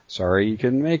 Sorry you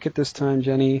couldn't make it this time,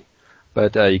 Jenny.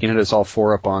 But you can hit us all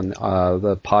four up on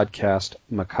the podcast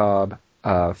Macabre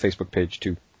Facebook page,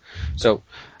 too. So,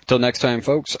 until next time,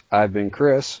 folks, I've been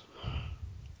Chris.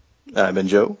 I've been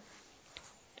Joe.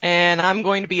 And I'm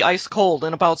going to be ice cold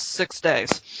in about 6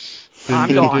 days.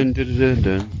 I'm gone.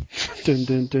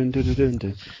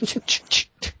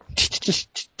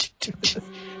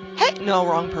 Hey, no,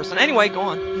 wrong person. Anyway, go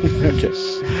on. Okay.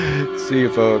 See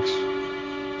you, folks.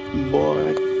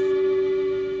 Bye.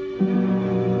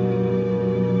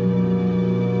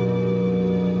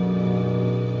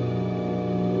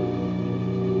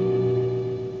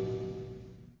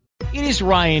 It is is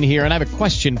Ryan here, and I have a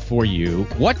question for you.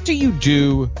 What do you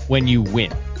do when you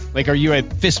win? Like, are you a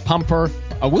fist pumper,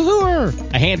 a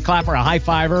woohooer, a hand clapper, a high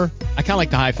fiver? I kind of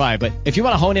like the high five, but if you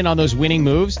want to hone in on those winning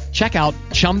moves, check out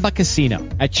Chumba Casino.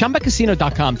 At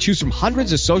ChumbaCasino.com, choose from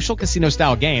hundreds of social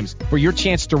casino-style games for your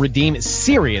chance to redeem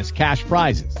serious cash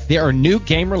prizes. There are new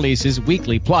game releases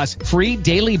weekly, plus free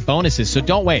daily bonuses. So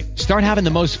don't wait. Start having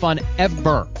the most fun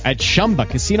ever at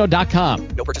ChumbaCasino.com.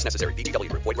 No purchase necessary. VGW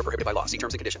Group. Void where prohibited by law. See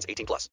terms and conditions. 18+.